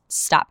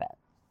 Stop it.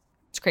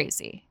 It's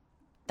crazy.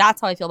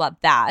 That's how I feel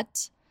about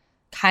that.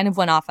 Kind of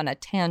went off on a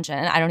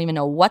tangent. I don't even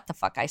know what the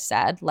fuck I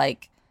said.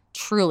 Like,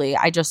 truly,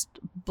 I just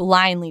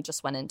blindly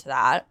just went into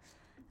that.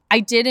 I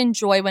did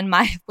enjoy when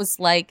Maya was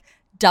like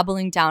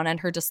doubling down on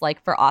her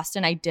dislike for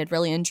Austin. I did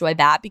really enjoy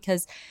that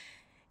because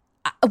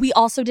we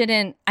also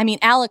didn't,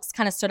 Alex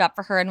kind of stood up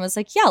for her and was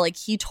like, yeah, like,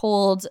 he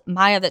told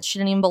Maya that she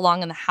didn't even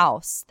belong in the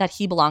house, that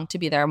he belonged to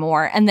be there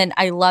more. And then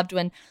I loved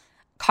when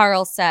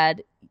Carl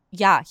said,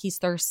 yeah, he's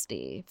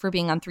thirsty for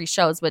being on 3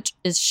 shows, which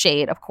is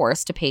shade, of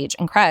course, to Paige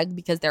and Craig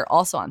because they're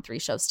also on 3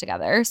 shows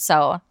together.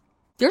 So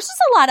there's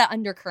just a lot of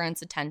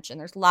undercurrents of tension.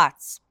 There's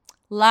lots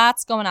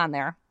going on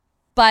there.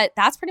 But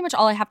that's pretty much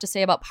all I have to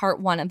say about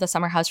part 1 of the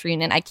Summer House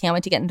reunion. I can't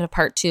wait to get into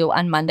part 2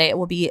 on Monday. It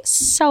will be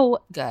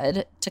so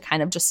good to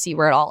kind of just see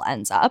where it all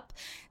ends up,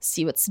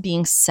 see what's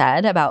being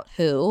said about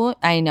who.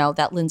 I know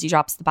that Lindsay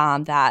drops the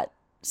bomb that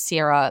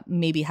Sierra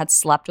maybe had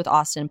slept with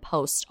Austin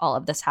post all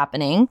of this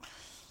happening,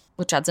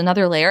 which adds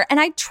another layer. And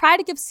I try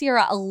to give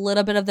Sierra a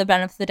little bit of the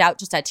benefit of the doubt,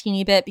 just a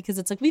teeny bit, because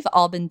it's like we've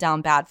all been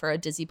down bad for a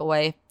dizzy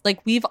boy.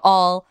 Like, we've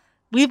all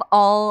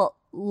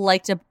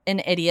liked an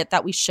idiot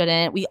that we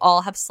shouldn't. We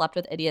all have slept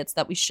with idiots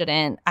that we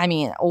shouldn't.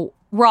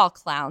 We're all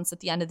clowns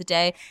at the end of the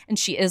day. And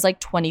she is like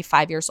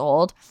 25 years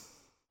old.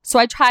 So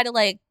I try to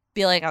like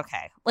be like,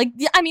 okay. Like,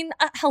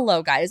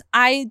 hello, guys.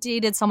 I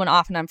dated someone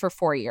off and on for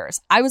 4 years.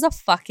 I was a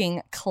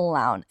fucking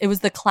clown. It was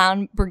the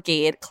clown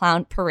brigade,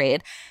 clown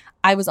parade.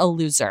 I was a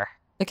loser.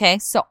 Okay?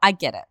 So I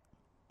get it.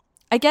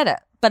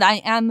 But I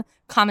am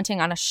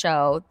commenting on a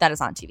show that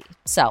is on TV.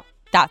 So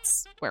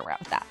that's where we're at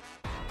with that.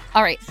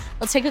 All right,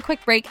 let's take a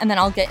quick break, and then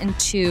I'll get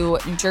into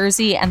New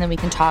Jersey, and then we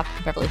can talk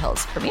Beverly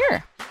Hills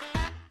premiere.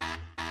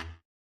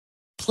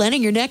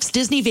 Planning your next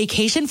Disney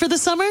vacation for the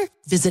summer?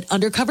 Visit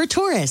Undercover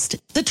Tourist,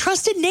 the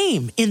trusted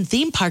name in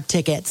theme park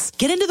tickets.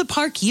 Get into the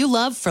park you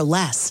love for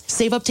less.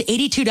 Save up to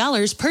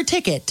 $82 per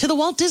ticket to the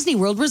Walt Disney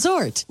World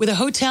Resort. With a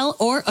hotel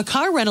or a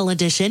car rental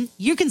edition,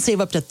 you can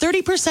save up to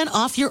 30%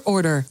 off your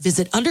order.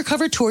 Visit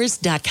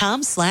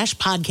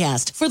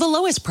undercovertourist.com/podcast for the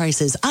lowest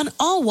prices on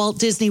all Walt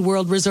Disney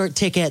World Resort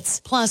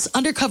tickets. Plus,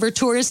 Undercover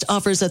Tourist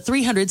offers a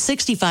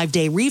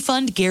 365-day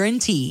refund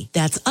guarantee.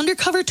 That's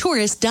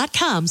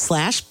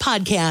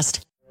undercovertourist.com/podcast.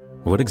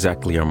 What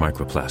exactly are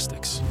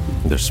microplastics?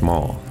 They're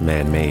small,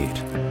 man-made.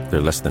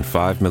 They're less than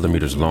 5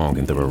 millimeters long,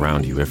 and they're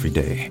around you every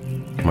day.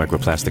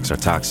 Microplastics are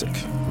toxic.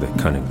 They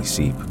cunningly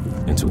seep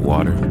into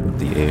water,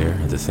 the air,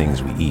 and the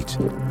things we eat.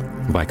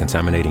 By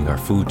contaminating our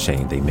food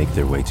chain, they make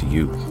their way to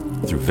you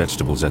through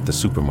vegetables at the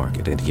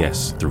supermarket, and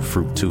yes, through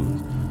fruit too.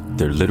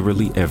 They're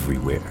literally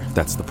everywhere.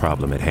 That's the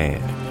problem at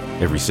hand.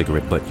 Every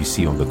cigarette butt you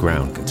see on the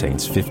ground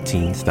contains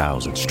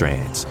 15,000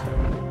 strands.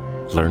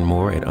 Learn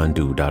more at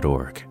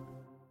undo.org.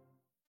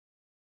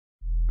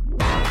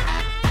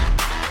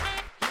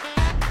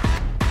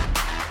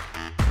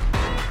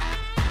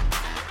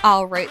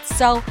 All right,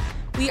 so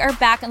we are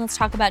back and let's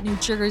talk about New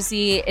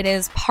Jersey. It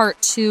is part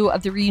 2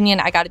 of the reunion.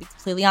 I got to be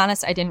completely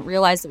honest. I didn't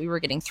realize that we were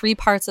getting 3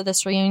 parts of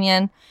this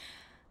reunion.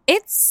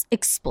 It's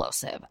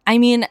explosive. I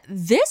mean,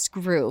 this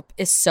group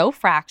is so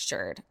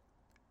fractured.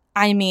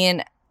 I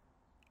mean,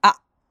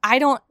 I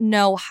don't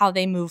know how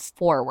they move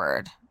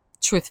forward,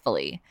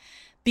 truthfully,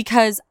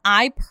 because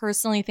I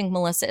personally think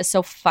Melissa is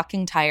so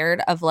fucking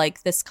tired of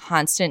like this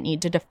constant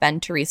need to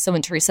defend Teresa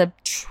when Teresa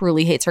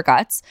truly hates her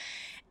guts.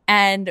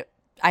 And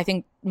I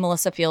think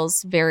Melissa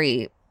feels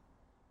very,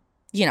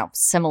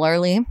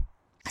 similarly.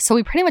 So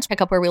we pretty much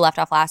pick up where we left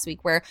off last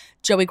week, where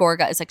Joey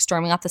Gorga is like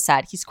storming off the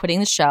set. He's quitting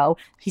the show.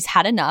 He's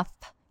had enough.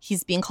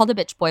 He's being called a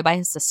bitch boy by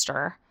his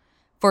sister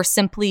for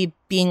simply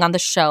being on the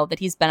show that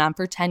he's been on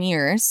for 10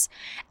 years.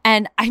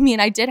 And I mean,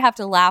 I did have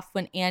to laugh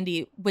when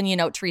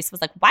Teresa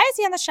was like, why is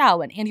he on the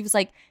show? And Andy was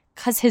like,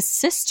 because his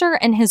sister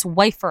and his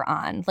wife are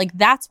on. Like,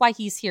 that's why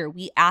he's here.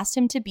 We asked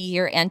him to be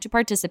here and to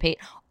participate.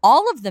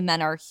 All of the men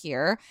are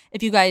here.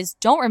 If you guys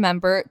don't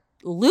remember,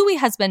 Louis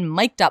has been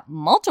mic'd up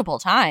multiple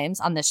times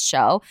on this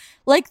show.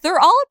 Like,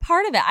 they're all a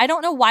part of it. I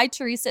don't know why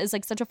Teresa is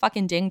like such a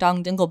fucking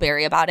ding-dong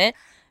dingleberry about it,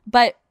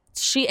 but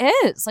she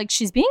is. Like,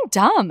 she's being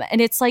dumb. And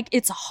it's like,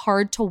 it's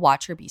hard to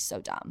watch her be so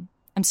dumb.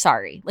 I'm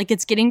sorry. Like,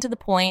 it's getting to the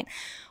point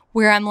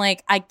where I'm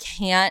like, I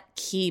can't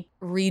keep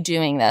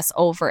redoing this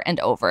over and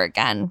over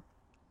again.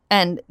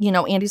 And,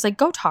 Andy's like,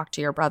 go talk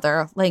to your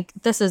brother. Like,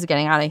 this is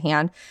getting out of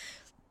hand.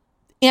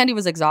 Andy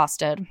was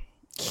exhausted.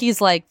 He's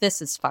like,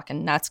 this is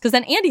fucking nuts. Because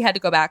then Andy had to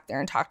go back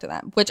there and talk to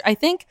them, which I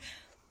think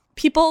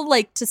people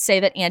like to say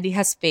that Andy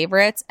has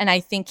favorites. And I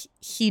think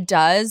he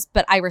does.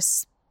 But I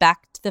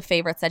respect the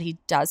favorites that he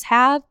does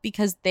have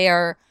because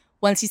they're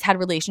ones he's had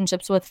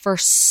relationships with for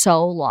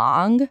so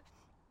long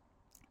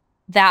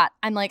that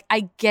I'm like,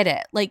 I get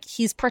it. Like,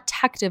 he's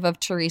protective of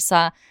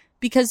Teresa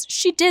because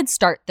she did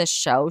start this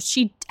show.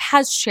 She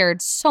has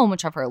shared so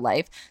much of her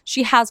life.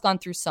 She has gone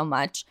through so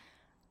much.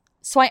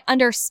 So I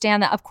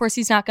understand that. Of course,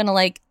 he's not going to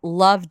like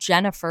love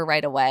Jennifer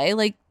right away.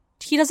 Like,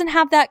 he doesn't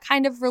have that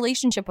kind of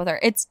relationship with her.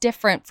 It's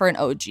different for an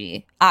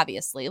OG,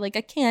 obviously, like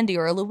a Candy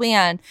or a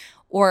Luann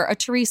or a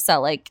Teresa.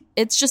 Like,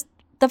 it's just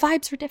the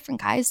vibes are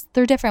different, guys.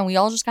 They're different. We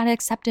all just got to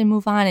accept and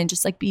move on and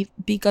just like be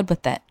good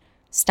with it.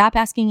 Stop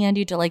asking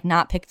Andy to like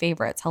not pick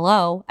favorites.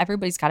 Hello,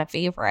 everybody's got a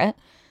favorite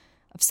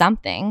of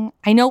something.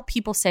 I know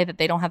people say that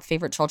they don't have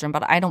favorite children,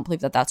 but I don't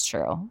believe that that's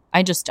true.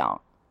 I just don't.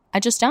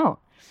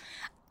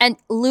 And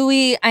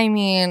Louis, I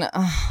mean,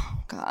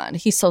 oh God,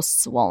 he's so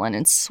swollen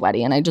and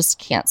sweaty and I just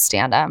can't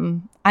stand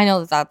him. I know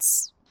that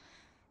that's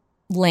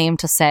lame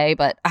to say,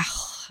 but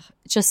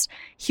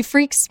he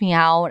freaks me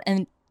out.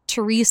 And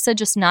Teresa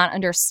just not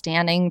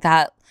understanding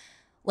that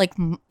like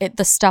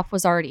the stuff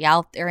was already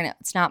out there and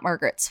it's not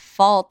Margaret's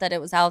fault that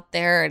it was out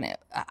there. And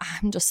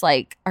I'm just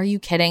like, are you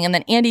kidding? And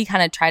then Andy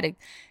kind of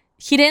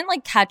he didn't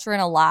like catch her in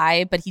a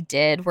lie, but he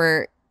did,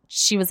 where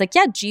she was like,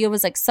 yeah, Gia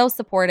was like so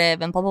supportive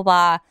and blah, blah,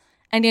 blah.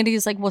 And Andy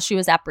was like, well, she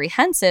was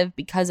apprehensive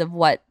because of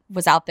what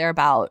was out there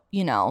about,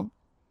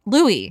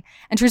 Louis.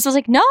 And Teresa was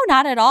like, no,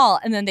 not at all.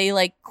 And then they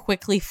like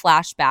quickly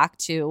flash back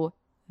to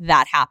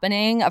that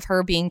happening of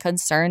her being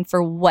concerned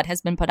for what has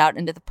been put out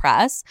into the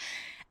press.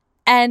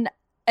 And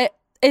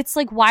it's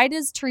like, why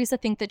does Teresa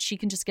think that she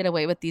can just get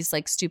away with these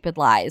like stupid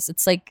lies?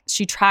 It's like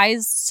she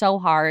tries so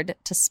hard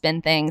to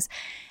spin things.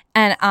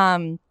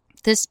 And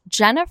this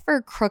Jennifer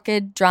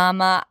Crooked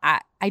drama,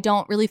 I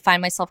don't really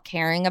find myself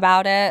caring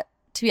about it.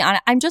 To be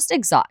honest, I'm just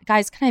exhausted.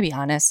 Guys, can I be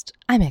honest?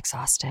 I'm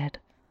exhausted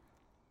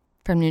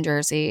from New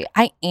Jersey.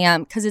 I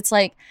am, because it's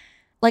like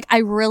I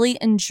really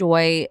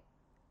enjoy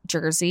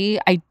Jersey.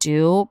 I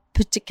do,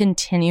 but to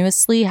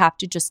continuously have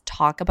to just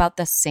talk about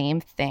the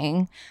same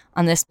thing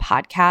on this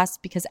podcast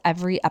because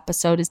every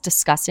episode is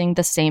discussing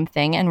the same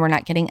thing and we're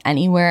not getting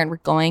anywhere and we're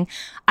going.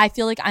 I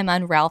feel like I'm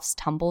on Ralph's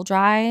tumble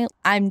dry.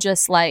 I'm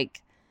just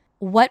like,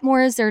 what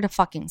more is there to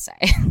fucking say?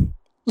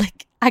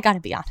 Like, I gotta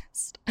be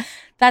honest.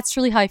 That's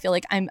truly how I feel.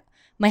 Like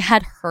my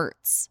head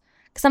hurts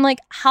because I'm like,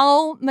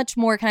 how much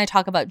more can I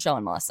talk about Joe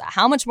and Melissa?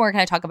 How much more can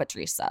I talk about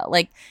Teresa?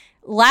 Like,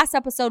 last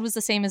episode was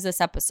the same as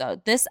this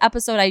episode. This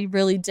episode, I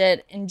really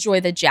did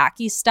enjoy the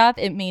Jackie stuff.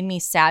 It made me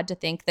sad to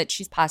think that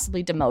she's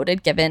possibly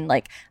demoted given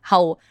like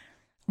how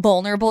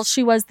vulnerable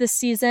she was this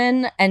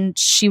season. And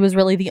she was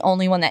really the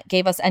only one that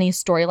gave us any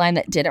storyline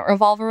that didn't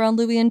revolve around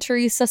Louis and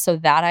Teresa. So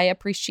that I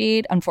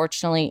appreciate.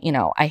 Unfortunately,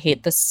 I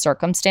hate the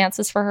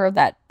circumstances for her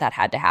that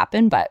had to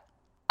happen. But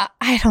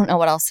I don't know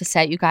what else to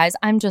say, you guys.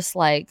 I'm just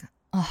like,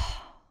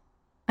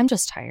 I'm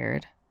just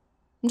tired.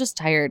 I'm just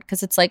tired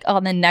because it's like, oh,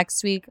 and then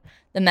next week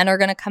the men are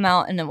going to come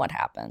out and then what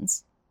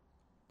happens?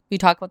 We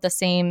talk about the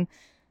same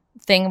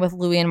thing with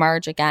Louis and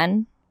Marge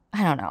again.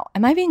 I don't know.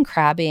 Am I being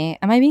crabby?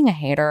 Am I being a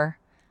hater?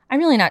 I'm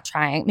really not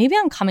trying. Maybe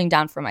I'm coming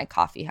down from my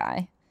coffee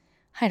high.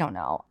 I don't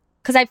know.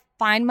 Because I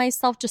find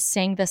myself just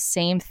saying the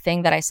same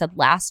thing that I said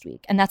last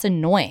week. And that's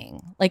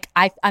annoying. Like,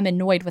 I'm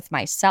annoyed with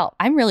myself.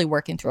 I'm really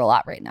working through a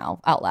lot right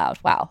now out loud.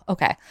 Wow.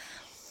 Okay.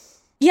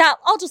 Yeah,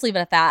 I'll just leave it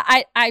at that.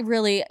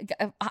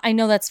 I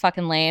know that's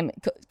fucking lame.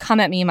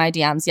 Come at me in my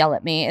DMs, yell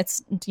at me.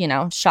 It's,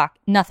 shock,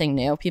 nothing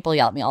new. People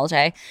yell at me all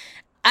day.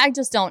 I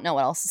just don't know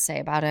what else to say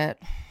about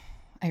it.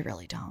 I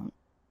really don't.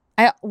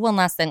 One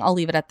last thing, I'll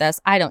leave it at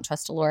this. I don't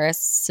trust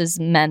Dolores'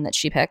 men that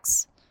she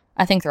picks.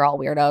 I think they're all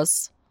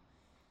weirdos.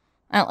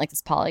 I don't like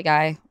this Pauly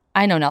guy.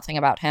 I know nothing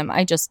about him.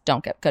 I just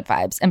don't get good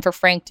vibes. And for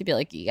Frank to be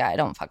like, yeah, I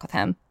don't fuck with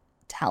him.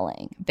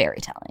 Telling,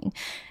 very telling.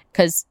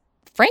 Because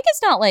Frank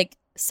is not like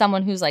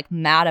someone who's like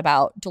mad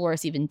about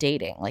Dolores even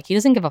dating. Like, he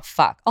doesn't give a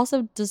fuck.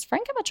 Also, does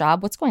Frank have a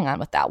job? What's going on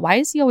with that? Why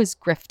is he always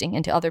grifting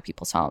into other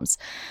people's homes?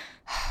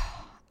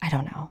 I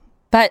don't know.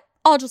 But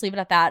I'll just leave it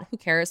at that. Who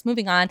cares?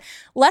 Moving on.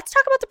 Let's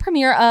talk about the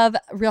premiere of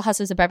Real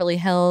Housewives of Beverly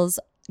Hills.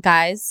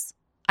 Guys,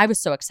 I was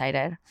so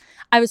excited.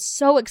 I was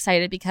so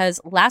excited because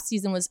last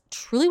season was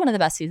truly one of the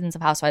best seasons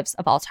of Housewives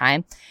of all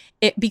time.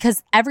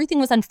 Because everything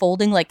was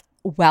unfolding like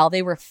while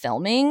they were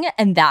filming,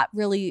 and that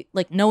really,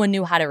 like, no one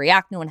knew how to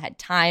react. No one had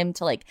time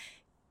to like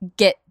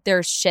get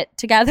their shit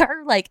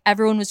together. Like,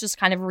 everyone was just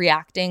kind of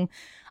reacting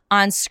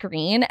on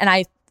screen, and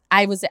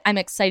I'm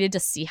excited to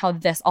see how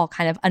this all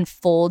kind of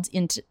unfolds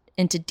into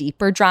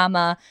deeper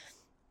drama,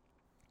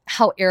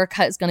 how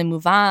Erica is going to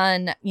move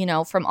on,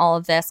 from all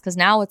of this. Because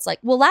now it's like,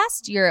 well,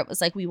 last year it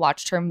was like we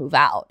watched her move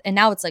out. And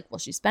now it's like, well,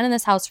 she's been in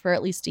this house for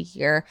at least a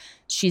year.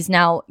 She's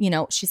now,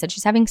 she said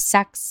she's having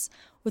sex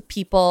with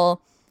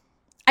people.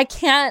 I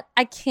can't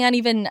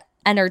even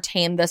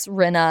entertain this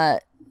Rinna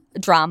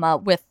drama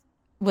with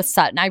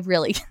Sutton.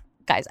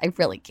 Guys, I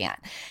really can't.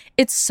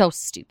 It's so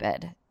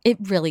stupid. It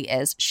really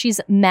is.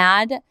 She's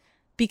mad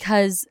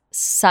because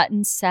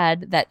Sutton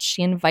said that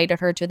she invited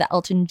her to the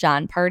Elton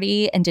John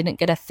party and didn't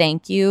get a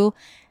thank you.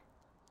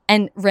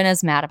 And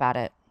Rinna's mad about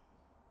it.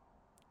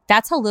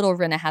 That's how little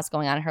Rinna has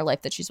going on in her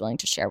life that she's willing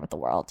to share with the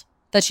world,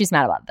 that she's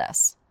mad about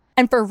this.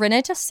 And for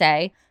Rinna to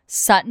say,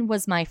 Sutton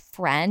was my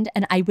friend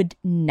and I would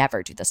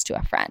never do this to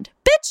a friend.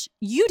 Bitch,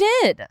 you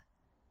did.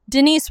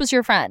 Denise was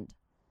your friend.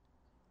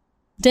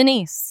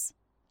 Denise,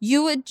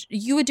 you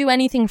would do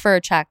anything for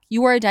a check.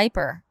 You wore a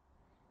diaper.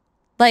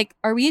 Like,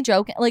 are we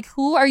joking? Like,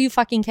 who are you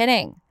fucking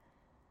kidding?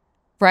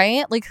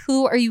 Right? Like,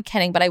 who are you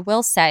kidding? But I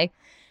will say,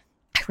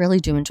 I really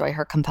do enjoy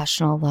her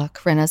confessional look.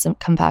 Rinna's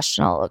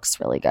confessional looks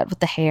really good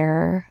with the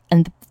hair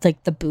and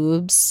the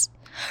boobs.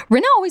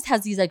 Rinna always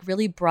has these like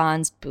really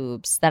bronzed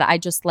boobs that I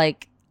just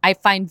like, I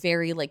find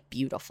very like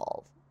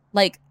beautiful.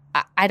 Like,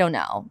 I don't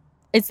know.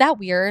 Is that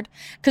weird?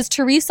 Because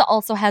Teresa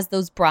also has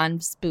those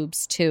bronze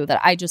boobs too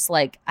that I just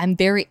like,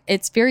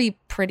 it's very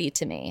pretty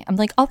to me. I'm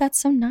like, oh, that's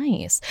so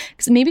nice.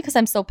 Because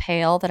I'm so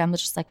pale that I'm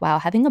just like, wow,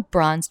 having a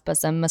bronzed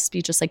bosom must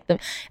be just like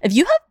if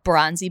you have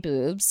bronzy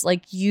boobs,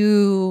 like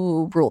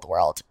you rule the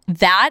world.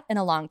 That and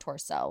a long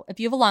torso. If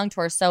you have a long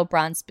torso,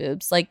 bronze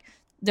boobs, like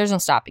there's no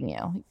stopping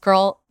you.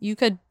 Girl, you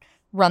could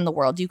run the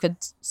world. You could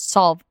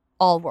solve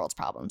all world's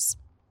problems.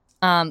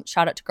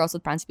 Shout out to girls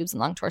with bronzy boobs and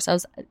long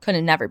torsos. It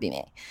couldn't never be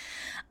me.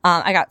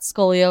 I got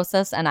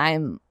scoliosis and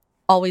I'm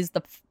always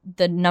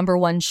the number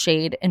one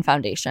shade in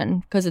foundation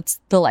because it's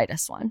the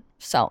lightest one.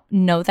 So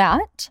know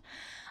that.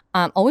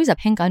 Always a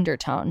pink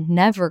undertone,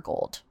 never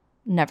gold.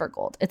 Never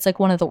gold. It's like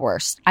one of the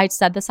worst. I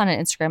said this on an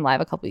Instagram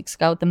live a couple weeks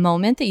ago. The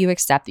moment that you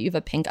accept that you have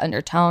a pink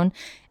undertone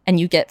and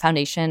you get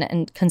foundation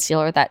and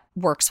concealer that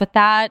works with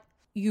that,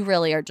 you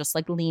really are just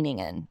like leaning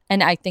in.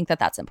 And I think that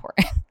that's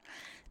important.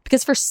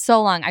 Because for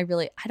so long, I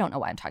don't know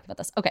why I'm talking about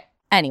this. Okay.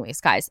 Anyways,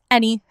 guys.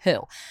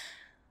 Anywho.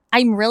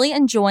 I'm really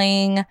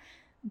enjoying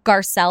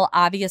Garcelle.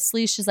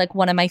 Obviously, she's like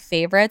one of my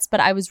favorites. But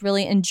I was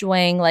really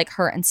enjoying like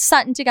her and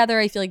Sutton together.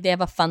 I feel like they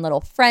have a fun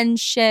little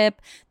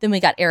friendship. Then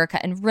we got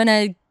Erica and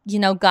Rinna,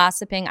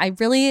 gossiping. I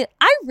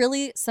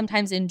really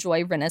sometimes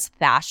enjoy Rinna's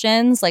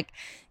fashions. Like,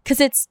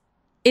 because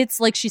it's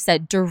like she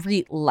said,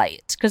 Dorit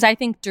light. Because I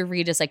think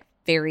Dorit is like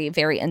very,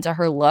 very into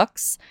her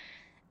looks,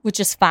 which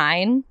is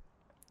fine.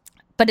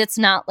 But it's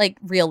not like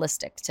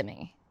realistic to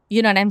me.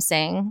 You know what I'm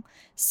saying?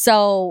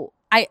 So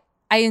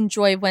I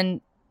enjoy when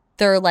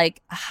they're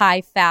like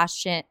high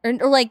fashion or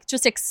like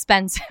just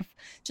expensive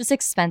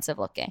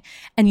looking.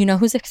 And you know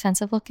who's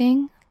expensive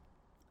looking?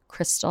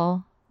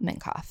 Crystal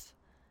Minkoff.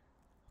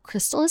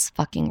 Crystal is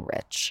fucking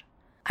rich.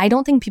 I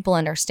don't think people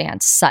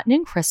understand. Sutton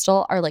and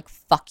Crystal are like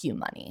fuck you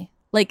money.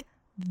 Like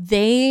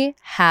they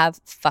have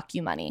fuck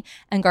you money.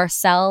 And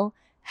Garcelle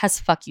has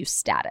fuck you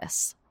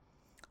status.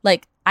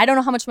 Like, I don't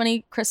know how much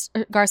money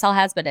Garcelle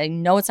has, but I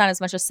know it's not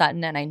as much as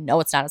Sutton, and I know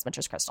it's not as much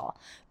as Crystal.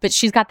 But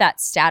she's got that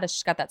status.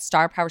 She's got that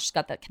star power. She's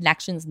got the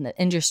connections in the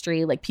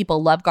industry. Like,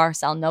 people love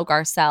Garcelle, know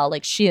Garcelle.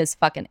 Like, she is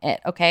fucking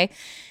it, okay?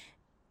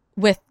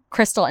 With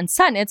Crystal and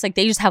Sutton, it's like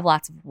they just have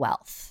lots of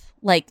wealth.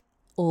 Like,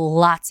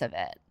 lots of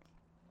it.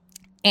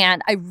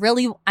 And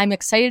I'm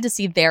excited to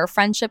see their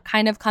friendship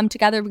kind of come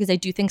together because I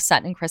do think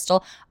Sutton and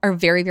Crystal are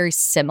very, very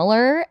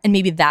similar. And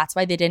maybe that's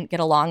why they didn't get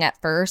along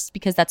at first,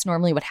 because that's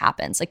normally what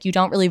happens. Like, you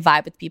don't really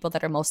vibe with people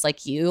that are most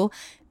like you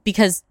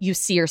because you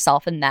see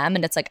yourself in them.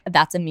 And it's like,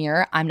 that's a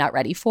mirror I'm not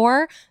ready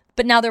for.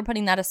 But now they're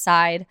putting that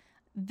aside.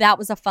 That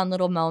was a fun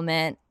little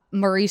moment.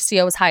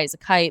 Mauricio was high as a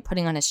kite,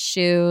 putting on his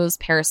shoes.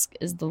 Paris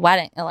is the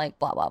wedding, like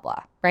blah, blah,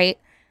 blah, right?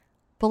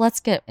 But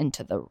let's get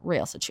into the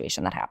real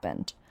situation that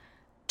happened.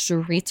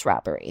 Dorit's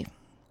robbery.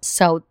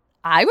 So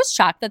I was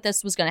shocked that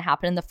this was going to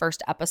happen in the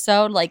first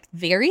episode, like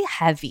very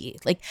heavy.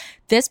 Like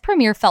this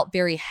premiere felt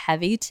very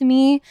heavy to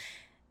me,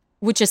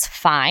 which is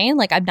fine.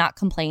 Like I'm not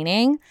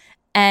complaining.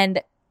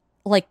 And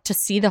like to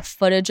see the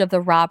footage of the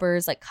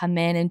robbers like come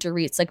in and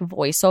Dorit's like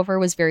voiceover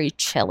was very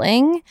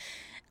chilling,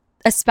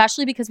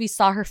 especially because we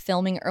saw her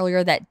filming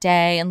earlier that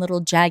day and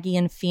little Jaggy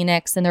and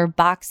Phoenix and they're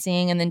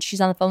boxing and then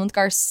she's on the phone with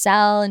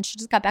Garcelle and she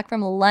just got back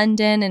from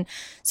London. And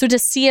so to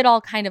see it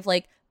all kind of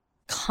like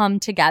come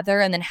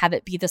together and then have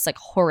it be this like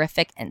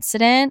horrific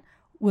incident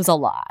was a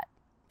lot.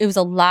 It was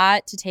a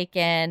lot to take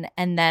in.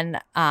 And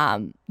then,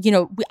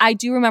 I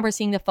do remember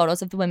seeing the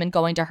photos of the women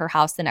going to her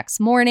house the next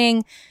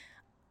morning.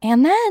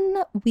 And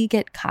then we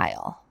get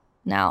Kyle.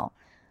 Now,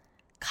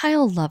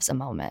 Kyle loves a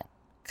moment.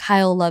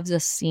 Kyle loves a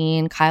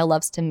scene. Kyle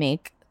loves to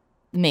make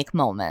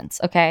moments,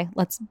 okay?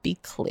 Let's be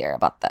clear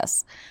about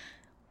this.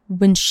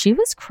 When she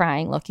was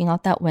crying, looking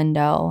out that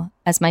window,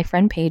 as my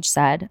friend Paige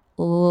said,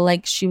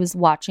 like she was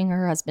watching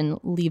her husband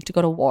leave to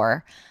go to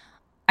war,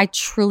 I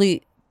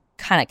truly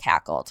kind of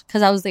cackled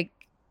because I was like,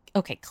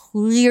 okay,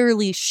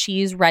 clearly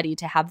she's ready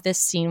to have this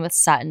scene with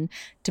Sutton,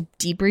 to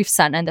debrief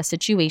Sutton on the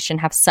situation,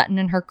 have Sutton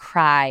and her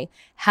cry,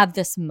 have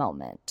this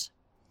moment.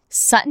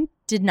 Sutton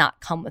did not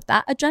come with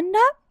that agenda.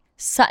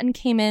 Sutton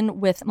came in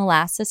with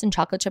molasses and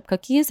chocolate chip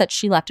cookies that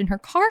she left in her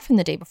car from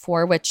the day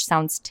before, which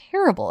sounds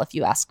terrible if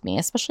you ask me,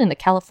 especially in the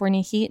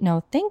California heat.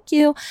 No, thank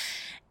you.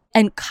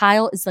 And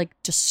Kyle is like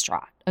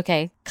distraught,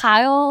 okay?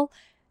 Kyle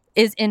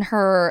is in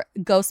her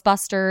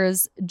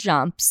Ghostbusters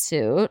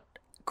jumpsuit,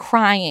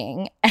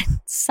 crying, and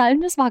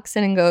Sutton just walks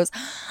in and goes,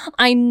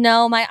 I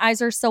know my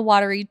eyes are so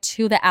watery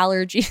too, the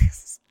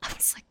allergies. I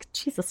was like,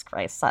 Jesus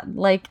Christ, Sutton.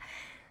 Like,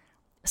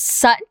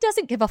 Sutton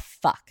doesn't give a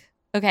fuck,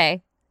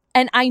 okay?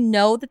 And I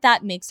know that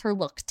that makes her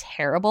look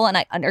terrible, and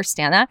I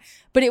understand that,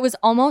 but it was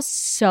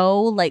almost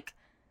so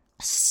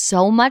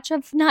much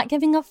of not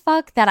giving a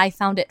fuck that I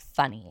found it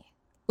funny.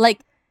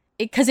 Like,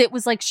 because it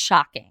was like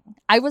shocking.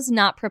 I was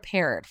not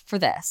prepared for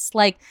this.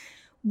 Like,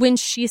 when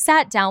she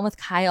sat down with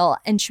Kyle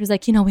and she was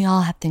like, we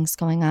all have things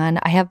going on.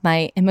 I have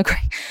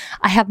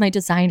my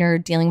designer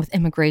dealing with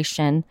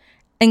immigration.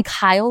 And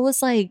Kyle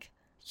was like,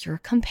 you're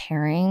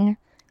comparing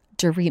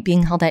Dorit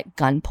being held at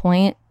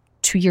gunpoint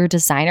to your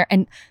designer?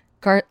 And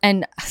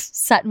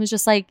Sutton was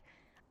just like,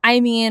 I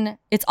mean,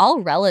 it's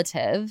all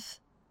relative.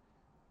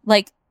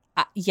 Like,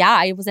 yeah,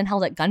 I wasn't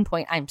held at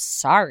gunpoint. I'm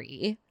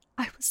sorry.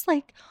 I was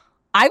like,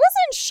 I was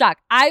in shock.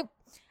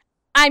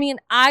 I mean,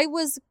 I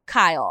was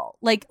Kyle.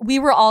 Like, we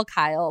were all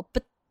Kyle.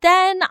 But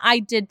then I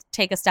did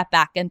take a step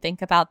back and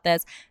think about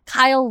this.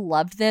 Kyle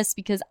loved this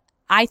because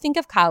I think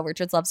if Kyle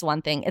Richards loves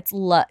one thing, it's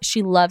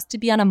she loves to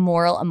be on a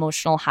moral,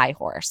 emotional high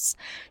horse.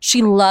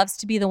 She loves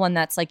to be the one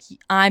that's like,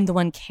 I'm the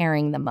one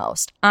caring the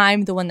most.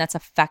 I'm the one that's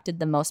affected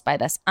the most by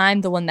this.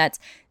 I'm the one that's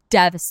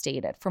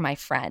devastated for my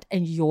friend,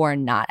 and you're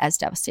not as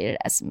devastated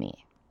as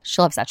me.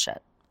 She loves that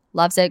shit.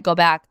 Loves it. Go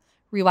back,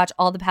 rewatch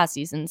all the past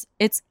seasons.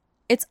 It's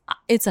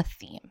a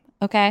theme.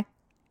 Okay.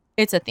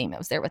 It's a theme. It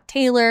was there with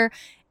Taylor.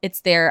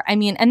 It's there. I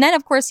mean, and then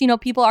of course,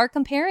 people are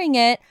comparing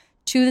it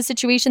to the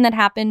situation that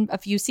happened a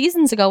few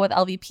seasons ago with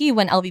LVP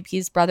when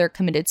LVP's brother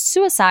committed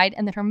suicide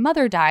and then her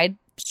mother died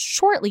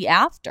shortly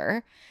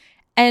after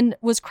and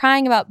was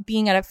crying about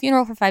being at a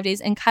funeral for 5 days.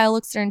 And Kyle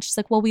looks at her and she's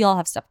like, well, we all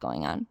have stuff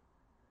going on.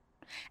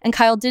 And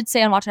Kyle did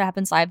say on Watch What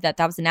Happens Live that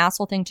was an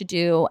asshole thing to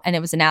do. And it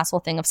was an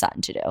asshole thing of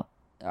Sutton to do.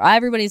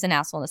 Everybody's an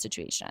asshole in the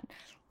situation.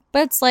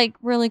 But it's like,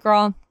 really,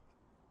 girl?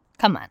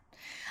 Come on.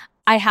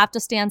 I have to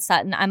stand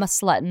Sutton. I'm a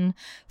slutton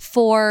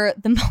for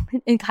the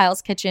moment in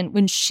Kyle's kitchen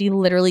when she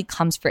literally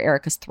comes for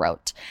Erica's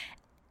throat.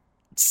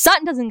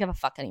 Sutton doesn't give a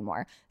fuck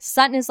anymore.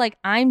 Sutton is like,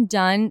 I'm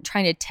done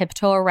trying to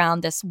tiptoe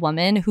around this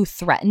woman who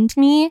threatened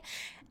me.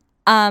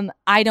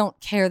 I don't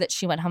care that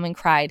she went home and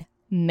cried.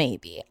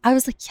 Maybe. I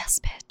was like, yes,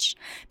 bitch.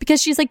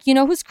 Because she's like,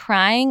 who's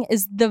crying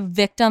is the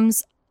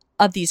victims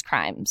of these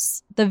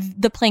crimes.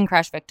 The plane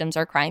crash victims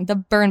are crying. The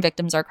burn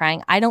victims are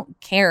crying. I don't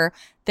care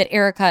that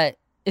Erica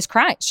is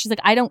crying. She's like,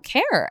 I don't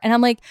care. And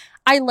I'm like,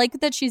 I like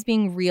that she's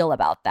being real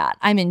about that.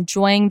 I'm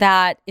enjoying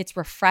that. It's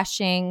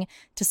refreshing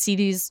to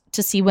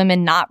see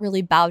women not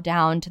really bow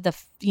down to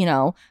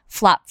the,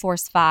 Flop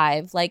Force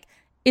 5. Like,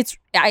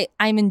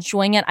 I'm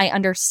enjoying it. I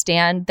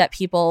understand that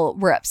people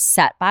were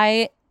upset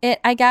by it,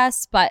 I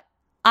guess, but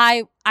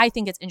I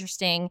think it's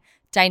interesting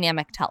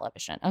dynamic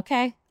television.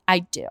 Okay. I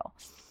do.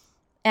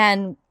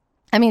 And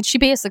I mean, she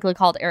basically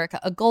called Erica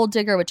a gold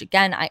digger, which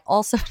again, I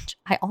also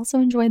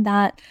enjoyed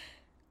that.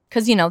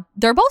 Because,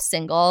 they're both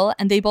single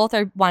and they both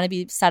want to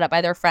be set up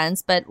by their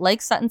friends. But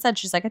like Sutton said,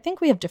 she's like, I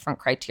think we have different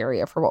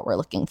criteria for what we're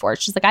looking for.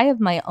 She's like, I have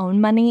my own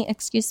money,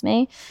 excuse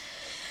me.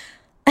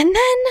 And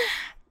then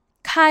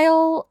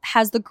Kyle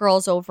has the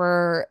girls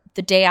over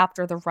the day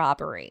after the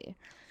robbery.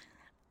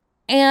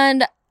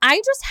 And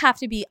I just have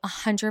to be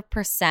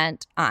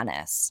 100%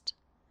 honest.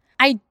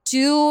 I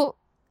do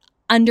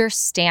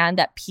understand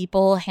that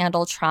people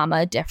handle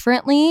trauma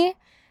differently.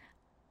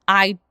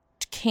 I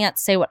can't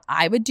say what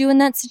I would do in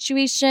that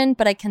situation,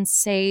 but I can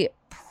say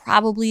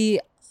probably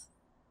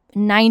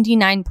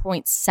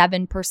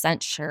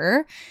 99.7%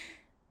 sure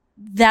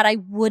that I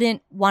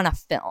wouldn't want to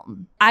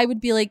film. I would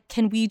be like,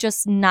 can we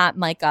just not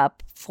mic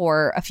up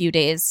for a few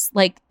days?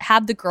 Like,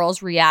 have the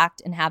girls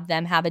react and have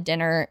them have a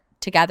dinner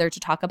together to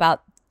talk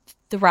about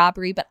the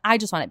robbery, but I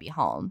just want to be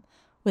home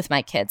with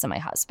my kids and my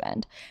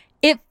husband.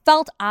 It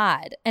felt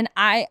odd. And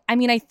I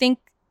mean, I think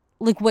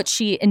like what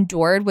she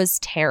endured was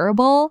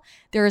terrible.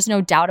 There is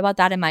no doubt about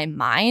that in my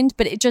mind,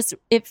 but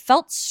it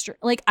felt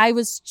like I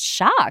was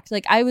shocked.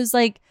 Like I was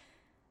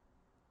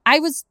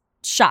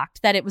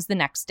shocked that it was the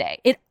next day.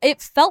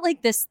 It felt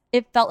like this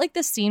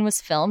scene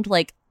was filmed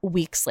like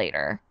weeks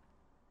later.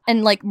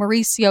 And like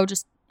Mauricio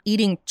just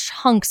eating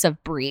chunks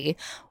of brie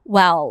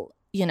while,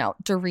 you know,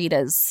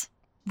 Dorita's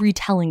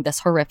retelling this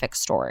horrific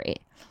story.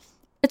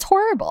 It's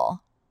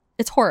horrible.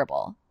 It's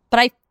horrible.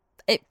 But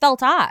it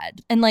felt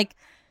odd. And like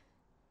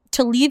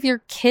to leave your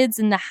kids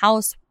in the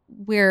house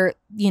where,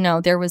 you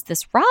know, there was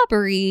this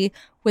robbery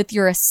with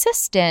your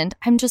assistant,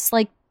 I'm just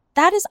like,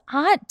 that is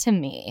odd to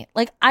me.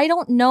 Like, I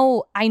don't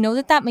know. I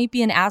know that might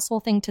be an asshole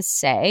thing to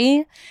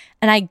say,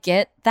 and I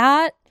get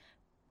that.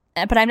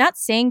 But I'm not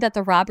saying that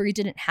the robbery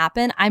didn't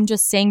happen. I'm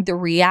just saying the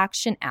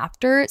reaction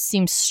after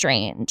seems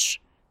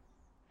strange.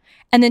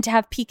 And then to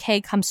have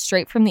PK come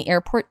straight from the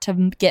airport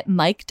to get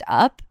mic'd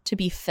up, to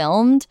be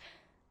filmed,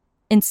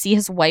 and see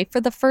his wife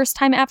for the first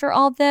time after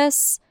all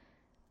this,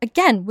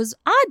 again, was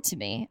odd to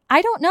me.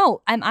 I don't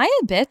know. Am I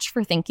a bitch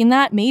for thinking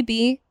that?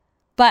 Maybe.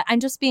 But I'm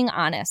just being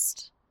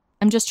honest.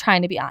 I'm just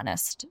trying to be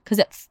honest because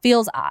it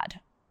feels odd.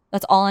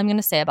 That's all I'm going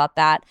to say about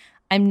that.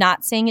 I'm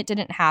not saying it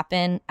didn't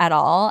happen at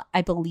all.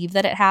 I believe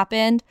that it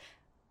happened,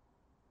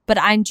 but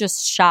I'm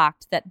just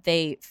shocked that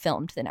they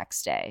filmed the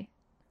next day.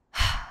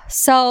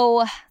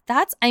 So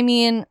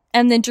and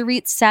then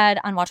Dorit said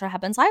on Watch What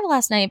Happens Live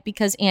last night,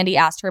 because Andy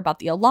asked her about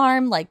the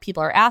alarm, like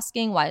people are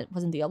asking, why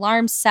wasn't the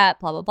alarm set,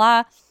 blah, blah,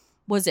 blah.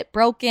 Was it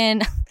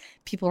broken?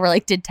 People were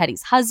like, did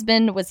Teddy's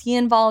husband, was he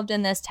involved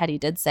in this? Teddy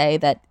did say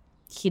that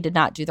he did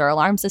not do their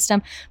alarm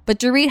system. But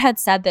Dorit had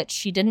said that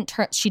she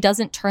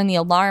doesn't turn the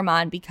alarm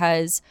on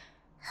because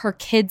her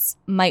kids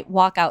might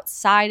walk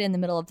outside in the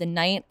middle of the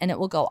night and it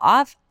will go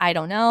off. I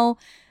don't know.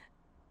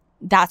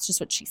 That's just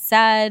what she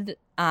said.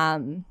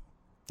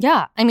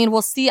 Yeah, I mean,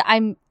 we'll see.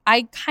 This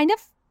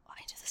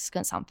is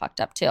going to sound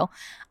fucked up too.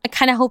 I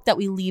kind of hope that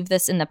we leave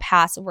this in the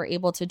past and we're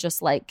able to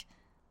just like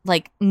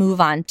move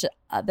on to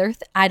other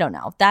I don't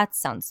know. That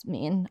sounds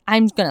mean.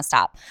 I'm going to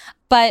stop.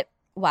 But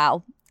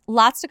wow.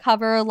 Lots to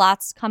cover,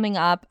 lots coming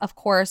up. Of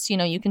course, you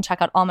know, you can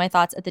check out all my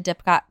thoughts at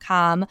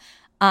thedip.com.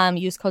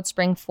 Use code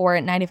SPRING4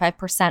 at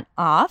 95%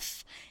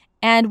 off.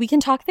 And we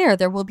can talk there.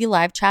 There will be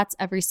live chats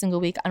every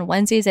single week on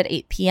Wednesdays at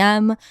 8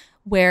 p.m.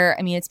 where,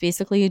 I mean, it's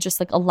basically just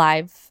like a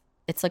live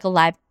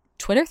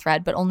Twitter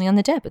thread, but only on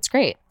the Dip. It's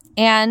great.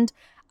 And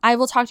I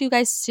will talk to you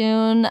guys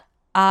soon.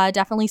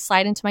 Definitely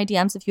slide into my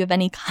DMs if you have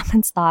any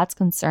comments, thoughts,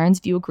 concerns,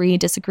 if you agree,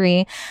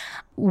 disagree.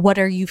 What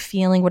are you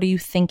feeling? What are you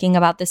thinking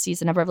about this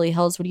season of Beverly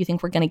Hills? What do you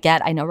think we're going to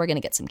get? I know we're going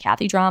to get some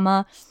Kathy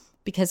drama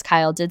because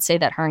Kyle did say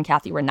that her and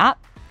Kathy were not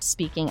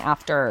speaking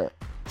after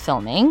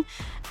filming,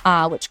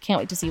 which can't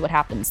wait to see what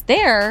happens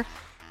there.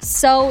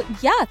 So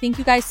yeah, thank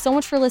you guys so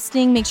much for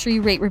listening. Make sure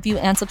you rate, review,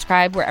 and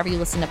subscribe wherever you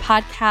listen to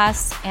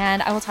podcasts.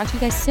 And I will talk to you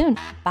guys soon.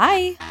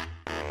 Bye.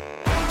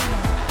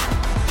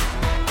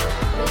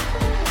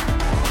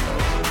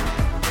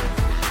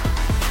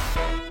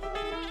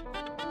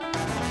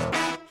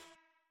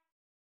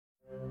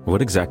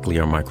 What exactly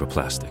are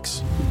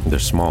microplastics? They're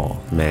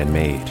small,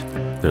 man-made.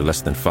 They're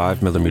less than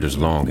 5 millimeters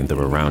long and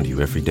they're around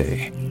you every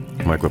day.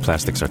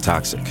 Microplastics are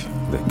toxic.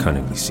 They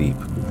cunningly seep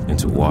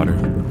into water,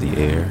 the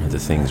air, and the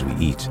things we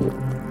eat.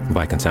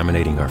 By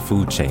contaminating our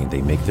food chain,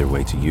 they make their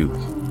way to you.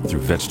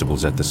 Through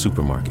vegetables at the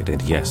supermarket,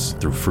 and yes,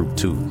 through fruit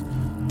too.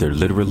 They're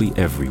literally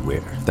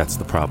everywhere. That's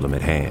the problem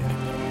at hand.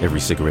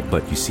 Every cigarette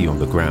butt you see on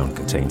the ground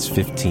contains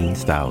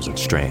 15,000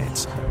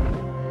 strands.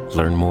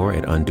 Learn more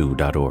at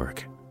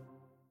undo.org.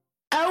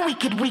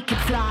 We could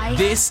fly.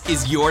 This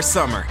is your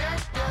summer.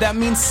 That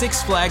means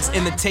Six Flags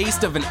and the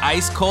taste of an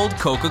ice-cold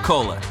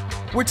Coca-Cola.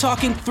 We're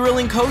talking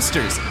thrilling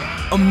coasters,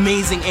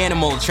 amazing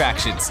animal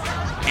attractions,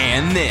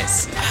 and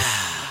this.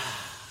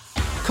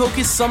 Coke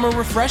is summer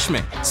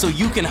refreshment, so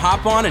you can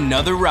hop on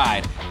another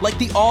ride, like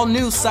the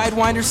all-new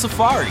Sidewinder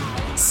Safari.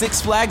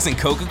 Six Flags and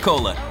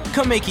Coca-Cola.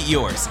 Come make it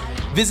yours.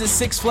 Visit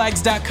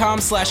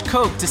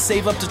sixflags.com/Coke to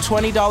save up to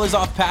 $20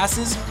 off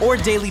passes or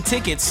daily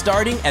tickets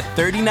starting at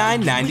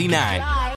 $39.99.